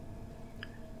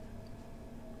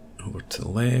 Over to the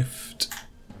left.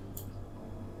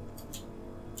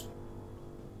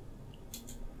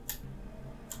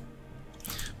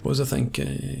 What was I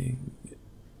thinking?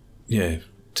 Yeah,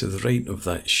 to the right of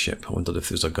that ship. I wondered if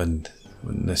there's a gun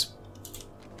on this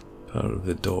part of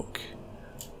the dock.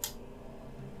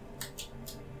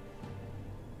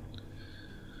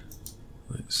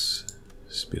 Let's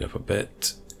speed up a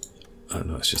bit. Oh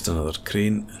no, it's just another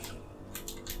crane.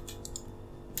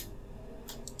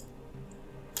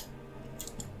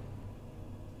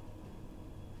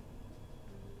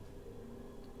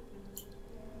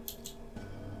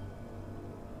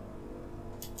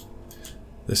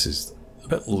 This is a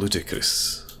bit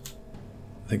ludicrous.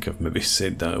 I think I've maybe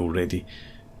said that already,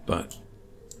 but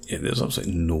yeah, there's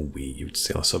absolutely no way you would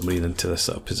sail a submarine into this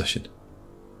sort of position.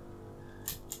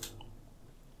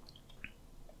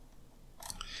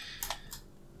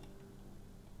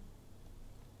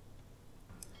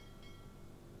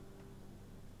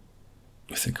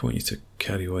 I think I want you to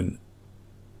carry on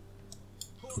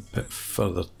a bit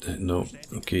further. No,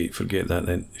 okay, forget that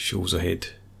then. Shoals ahead.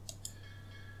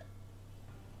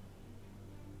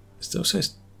 It still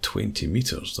says 20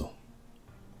 metres though.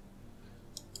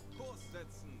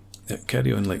 Yeah,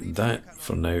 carry on like that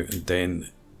for now and then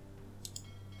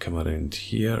come around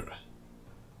here.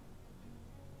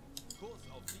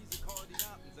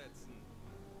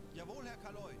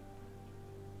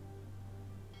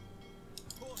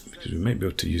 Because we might be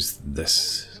able to use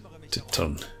this to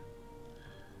turn.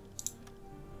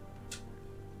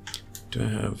 Do I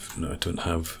have... no, I don't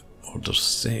have orders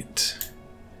set.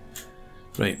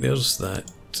 Right, there's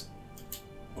that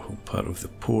whole part of the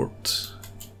port.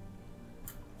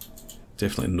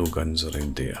 Definitely no guns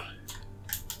around there.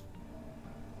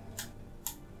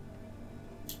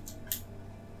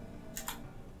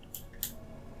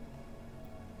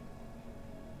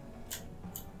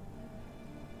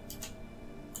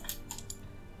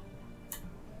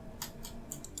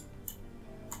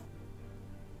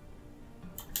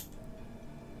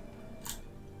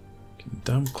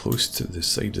 Damn close to the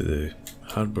side of the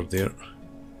harbour there.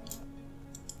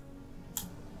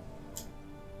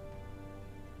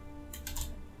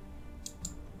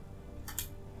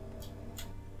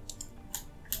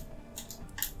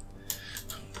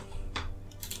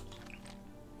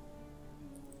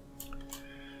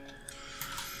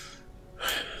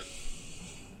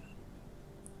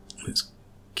 Let's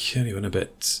carry on a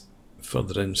bit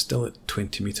further in, still at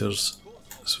 20 metres,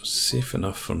 so safe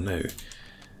enough for now.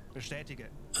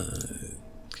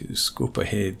 Scope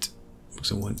ahead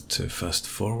because I want to fast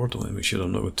forward. I want to make sure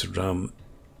I'm not going to ram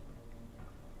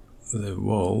the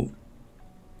wall.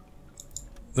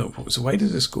 No, so why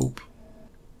does the scope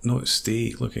not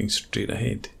stay looking straight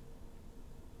ahead?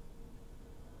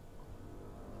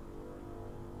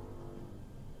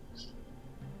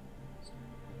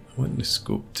 I want the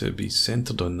scope to be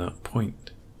centred on that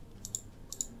point.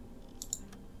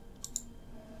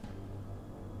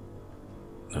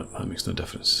 No, that makes no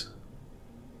difference.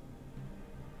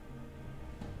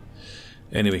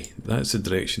 Anyway, that's the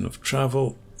direction of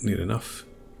travel, near enough.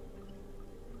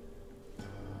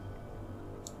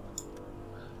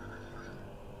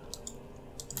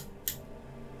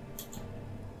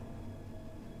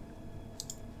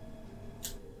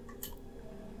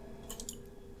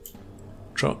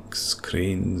 Trucks,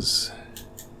 cranes,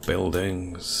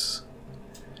 buildings,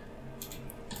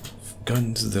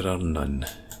 guns there are none.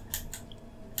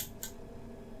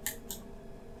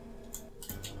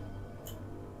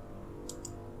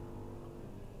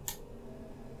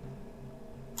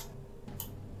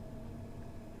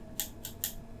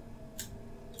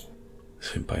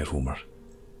 Empire Homer.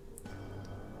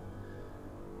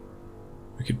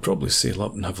 We could probably sail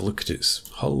up and have a look at its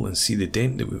hull and see the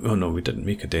dent that we... oh no, we didn't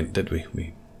make a dent, did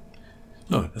we?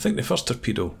 No, I think the first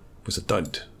torpedo was a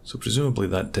dud, so presumably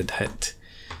that did hit.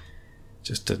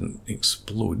 Just didn't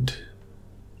explode.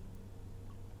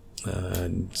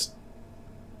 And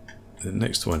the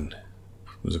next one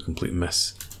was a complete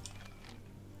miss.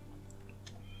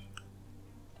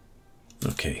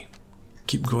 Okay,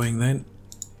 keep going then.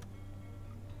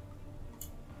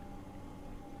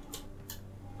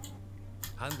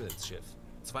 Handelsschiff,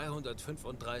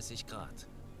 235 Grad.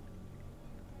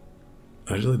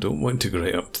 I really don't want to go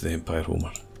right up to the Empire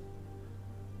Homer.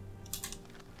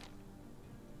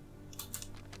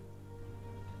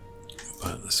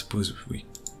 But I suppose we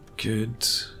could.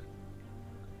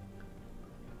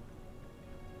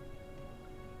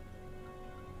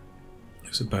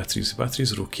 How's the batteries? The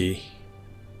batteries are okay.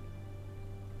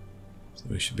 So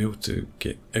we should be able to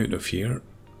get out of here.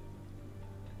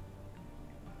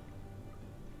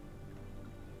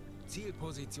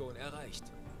 Zielposition erreicht.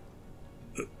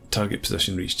 Target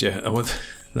position reached. Yeah, I want.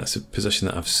 That's the position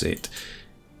that I've set.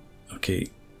 Okay.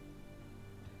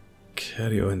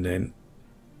 Carry on then.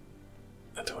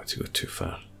 I don't want to go too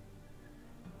far.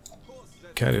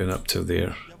 Carry on up to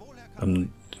there. I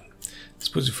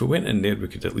suppose if we went in there, we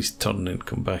could at least turn and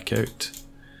come back out.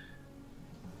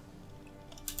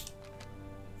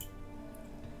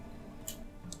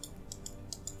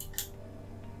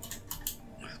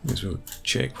 May as well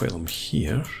check while I'm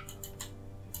here.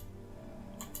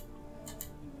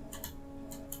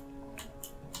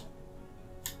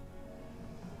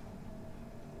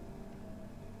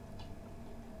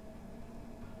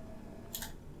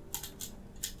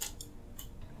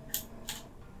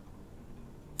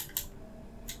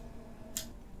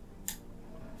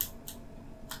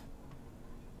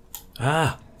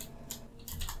 Ah!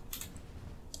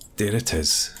 There it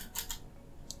is.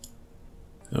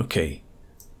 Okay.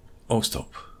 All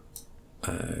stop.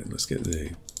 Let's get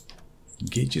the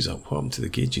gauges up. What happened to the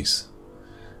gauges?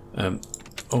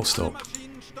 All stop.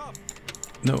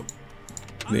 No.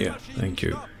 There. Thank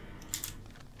you.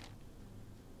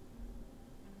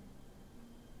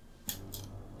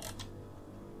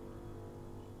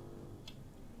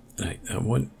 Right. I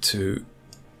want to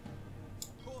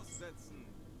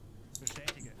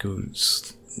go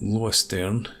low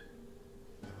astern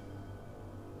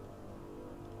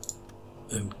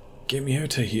and get me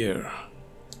out of here.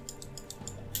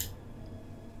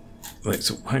 Right,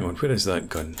 so hang on, where is that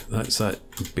gun? That's that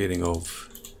bearing of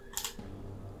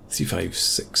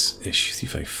 356-ish,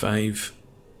 355.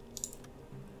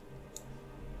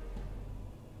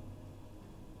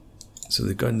 So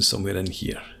the gun's somewhere in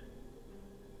here.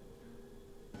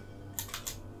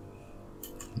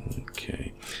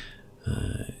 Okay.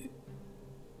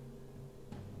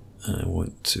 I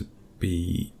want to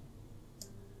be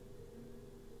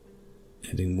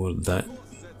heading more that,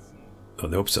 or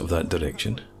the opposite of that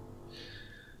direction.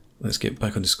 Let's get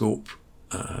back on the scope.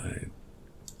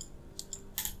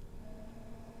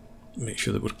 Make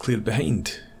sure that we're clear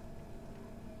behind.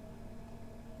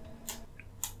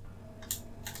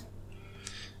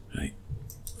 Right,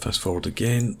 fast forward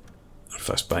again, or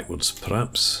fast backwards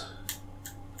perhaps.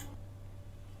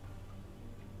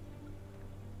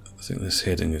 I think this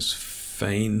heading is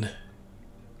fine.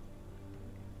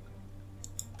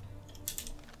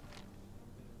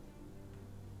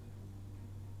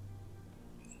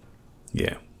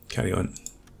 Yeah, carry on.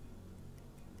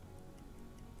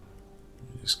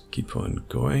 Just keep on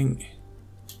going.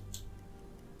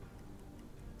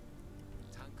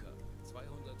 Tanker,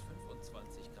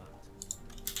 225 Grad.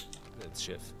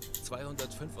 Handelsschiff,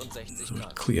 265 We're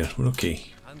Grad. clear, we're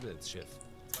okay. Handelsschiff,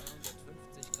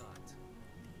 250 Grad.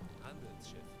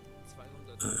 Handelsschiff,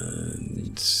 250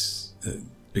 And it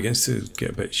begins to get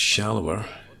a bit shallower.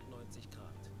 90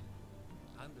 Grad.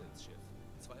 Handelsschiff,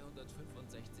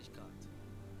 265 Grad.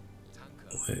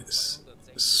 Tanker, Let's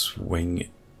 260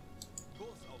 swing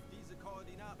Kurs auf diese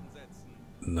Koordinaten setzen.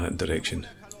 in that direction.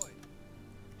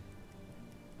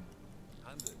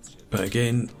 Handelsschiff, But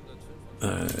again,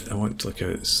 I want to look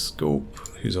at the scope.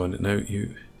 Who's on it now?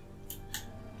 You.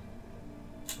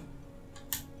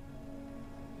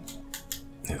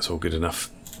 That's all good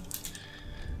enough.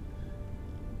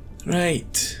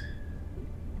 Right.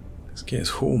 Let's get us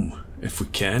home if we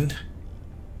can.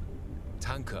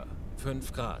 Tanker,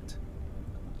 5 Grad.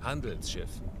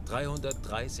 Handelsschiff,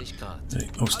 330 Grad.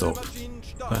 Right, I'll stop.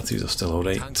 Batteries are still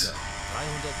alright. Tanker,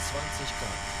 320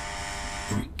 Grad.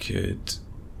 We could.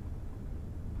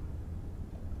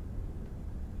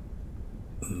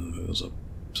 There's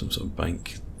some sort of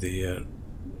bank there.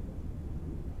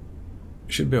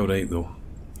 Should be alright though.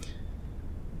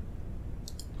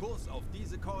 Kurs auf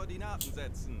diese Koordinaten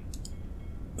setzen.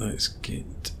 Let's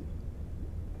get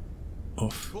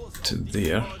off Kurs auf to diese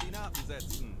there. Koordinaten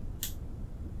setzen.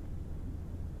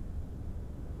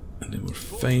 And then we're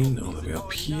Kurs fine auf all the diese way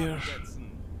up here. Koordinaten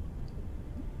setzen.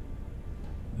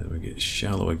 Then we get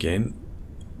shallow again.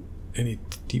 Any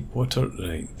deep water?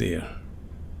 Right there.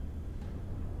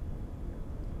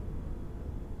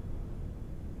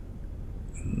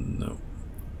 No.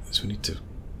 So we need to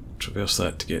traverse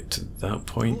that to get to that Kurs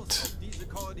point. auf diese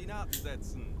Koordinaten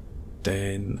setzen.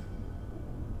 Then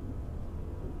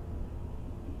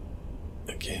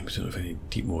again, we don't have any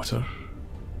deep water.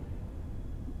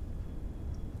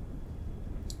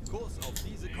 Kurs auf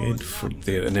diese Head for Koordinaten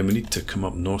there, and then we need to come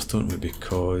up north, don't we?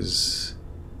 Because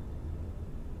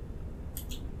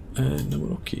no,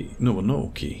 we're okay. No, we're not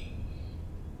okay.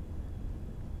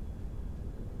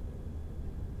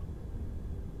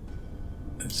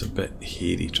 It's a bit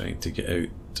hairy trying to get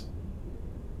out.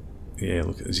 Yeah,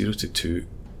 look at 0 to 2.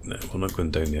 No, we're not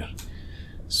going down there.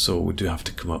 So we do have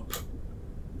to come up.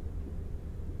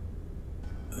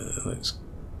 Let's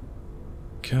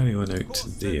carry on out to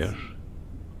there.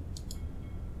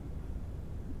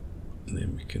 And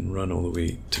then we can run all the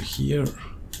way to here.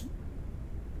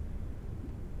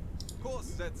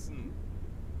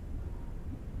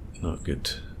 Not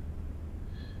good.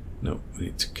 No, we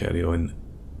need to carry on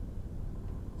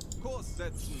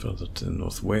further to the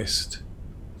northwest.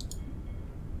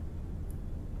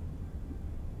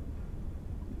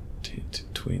 10 to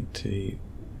 20.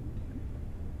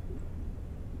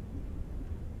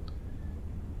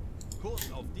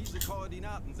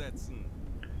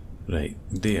 Right,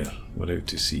 there, we're out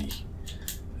to sea.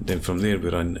 And then from there we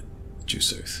run due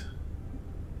south.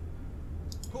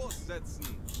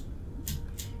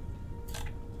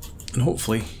 And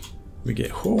hopefully we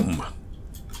get home.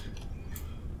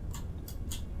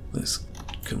 Let's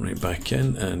come right back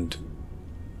in and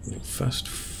we'll fast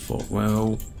forward.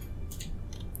 Well,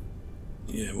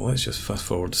 yeah, well, let's just fast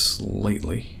forward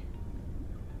slightly.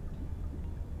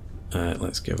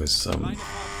 Let's give us some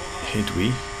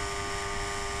headway.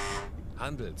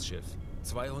 Handelsschiff,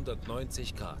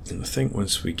 290 Grad. And I think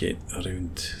once we get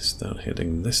around, start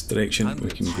heading this direction, we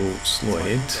can go slow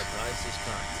ahead. 230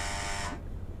 Grad.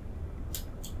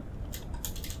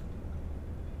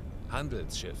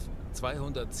 Handelsschiff,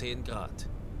 210 Grad.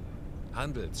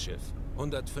 Handelsschiff,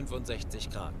 165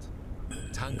 Grad.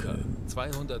 Tanker,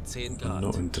 210 Grad. I'm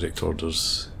not in direct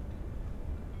orders.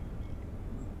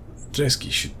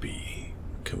 Dresky should be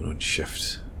coming on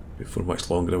shift before much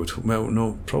longer, I would hope. Well,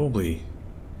 no, probably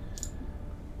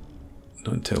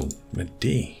not until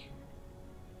midday.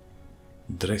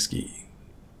 Dresky.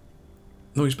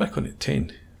 No, he's back on at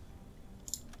 10.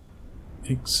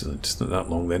 Excellent, it's not that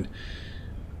long then.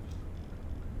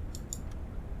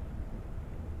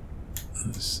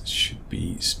 This should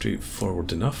be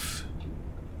straightforward enough.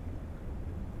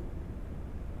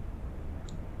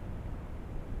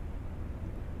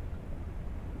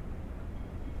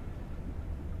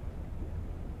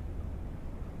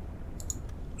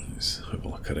 Let's have a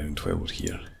look around while we're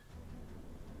here.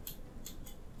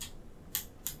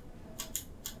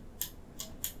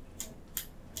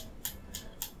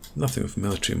 Nothing of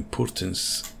military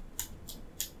importance.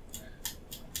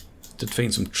 Did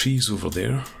find some trees over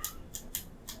there.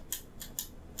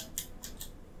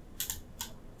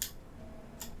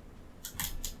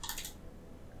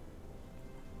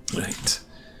 Right,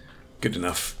 good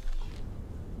enough.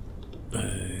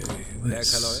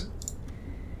 Let's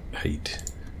hide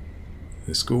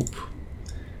the scope.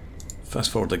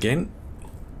 Fast forward again.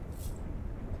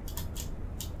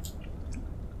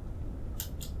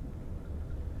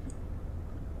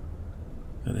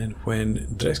 And then when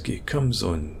Dresky comes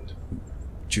on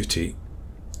duty,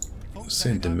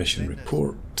 send a mission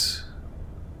report.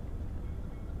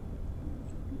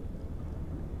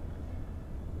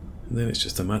 And then it's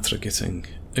just a matter of getting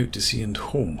out to sea and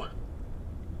home.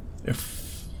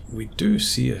 If we do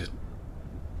see an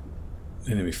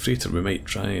enemy freighter, we might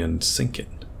try and sink it.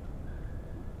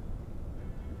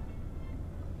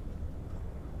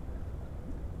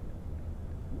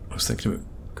 I was thinking about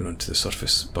going onto the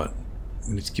surface, but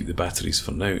we need to keep the batteries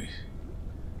for now.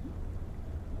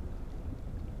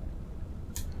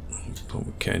 What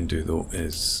we can do though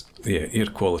is, yeah, air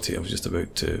quality. I was just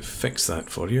about to fix that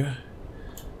for you.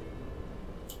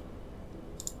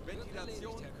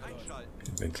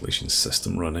 Ventilation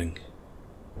system running.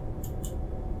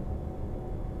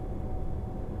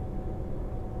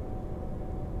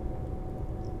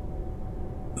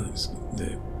 That's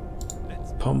the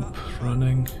pump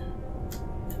running.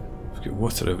 We've got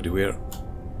water everywhere.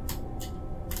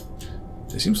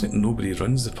 It seems like nobody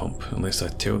runs the pump unless I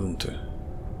tell them to.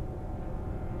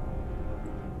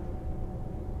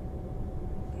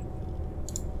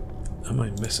 Am I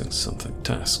missing something?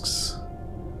 Tasks.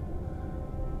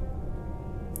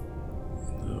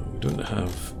 No, we don't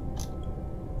have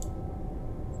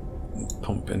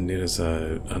pump in there as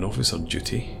an officer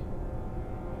duty.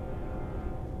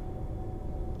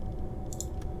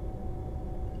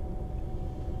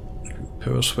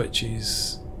 Power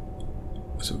switches.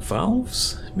 Is it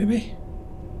valves, maybe?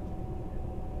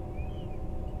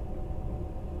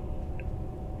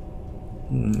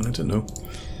 I don't know.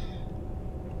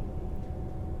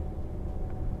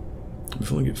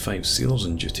 We've only got 5 sailors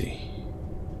on duty.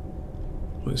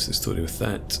 What's the story with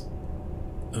that?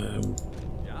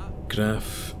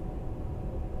 Graph.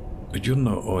 But you're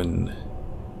not on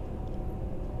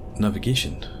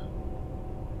navigation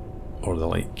or the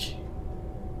like.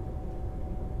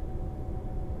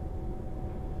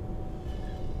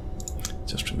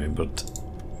 Just remembered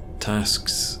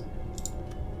tasks.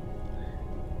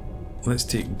 let's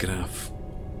take graph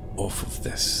off of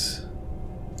this.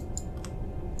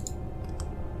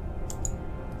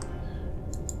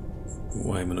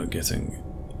 Why am I not getting...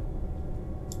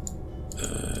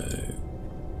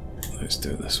 let's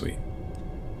do it this way.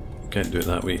 Can't do it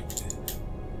that way.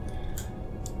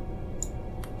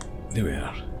 There we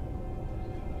are.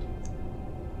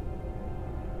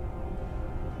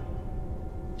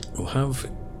 We'll have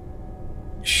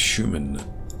Schumann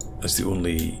as the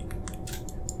only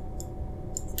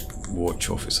watch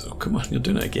officer. Oh, come on, you're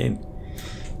doing it again.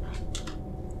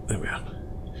 There we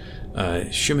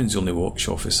are. Schumann's the only watch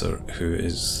officer who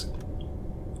is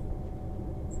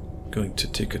going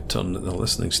to take a turn at the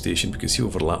listening station because he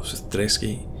overlaps with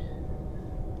Dresky.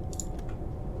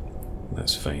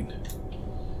 That's fine.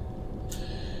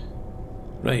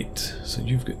 Right, so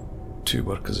you've got 2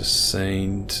 workers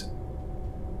assigned.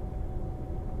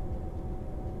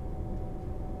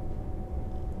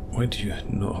 Why do you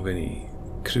not have any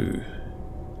crew?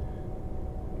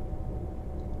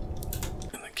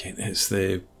 And again, it's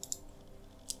the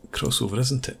crossover,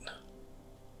 isn't it?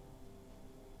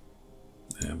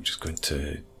 I'm just going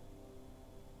to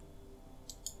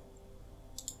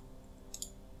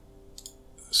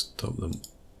stop them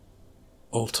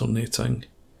alternating.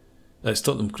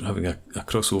 Stop them having a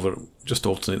crossover, just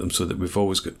alternate them so that we've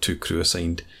always got 2 crew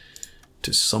assigned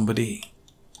to somebody.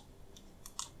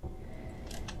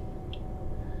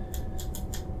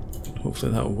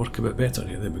 Hopefully that will work a bit better.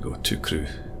 Yeah, there we go, 2 crew.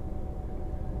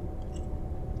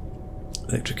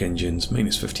 Electric engines,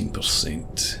 minus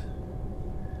 15%.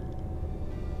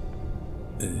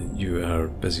 You are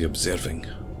busy observing.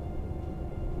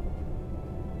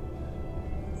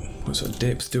 What sort of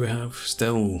depth do we have?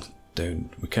 Still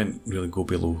down. We can't really go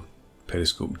below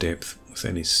periscope depth with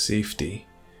any safety.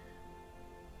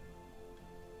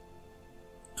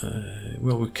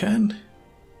 Well, we can.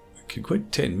 We could go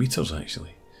at 10 meters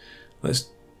actually. Let's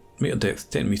meter depth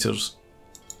 10 meters.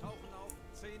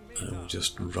 And we'll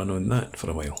just run on that for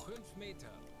a while.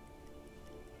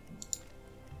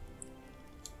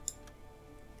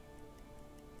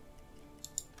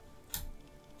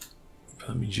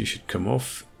 That means you should come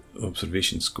off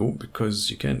observation scope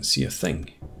because you can't see a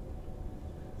thing.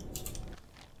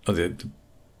 Oh, the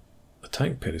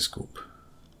attack periscope.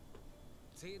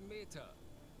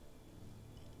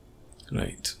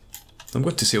 Right. I'm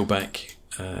going to sail back.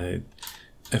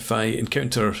 If I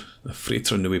encounter a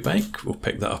freighter on the way back, we'll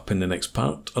pick that up in the next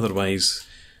part. Otherwise,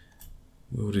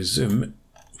 we'll resume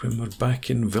when we're back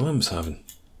in Wilhelmshaven.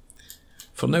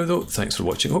 For now though, thanks for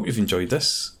watching. Hope you've enjoyed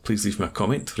this. Please leave me a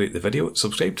comment, rate the video,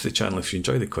 subscribe to the channel if you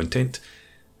enjoy the content,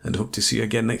 and hope to see you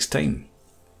again next time.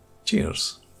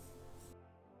 Cheers.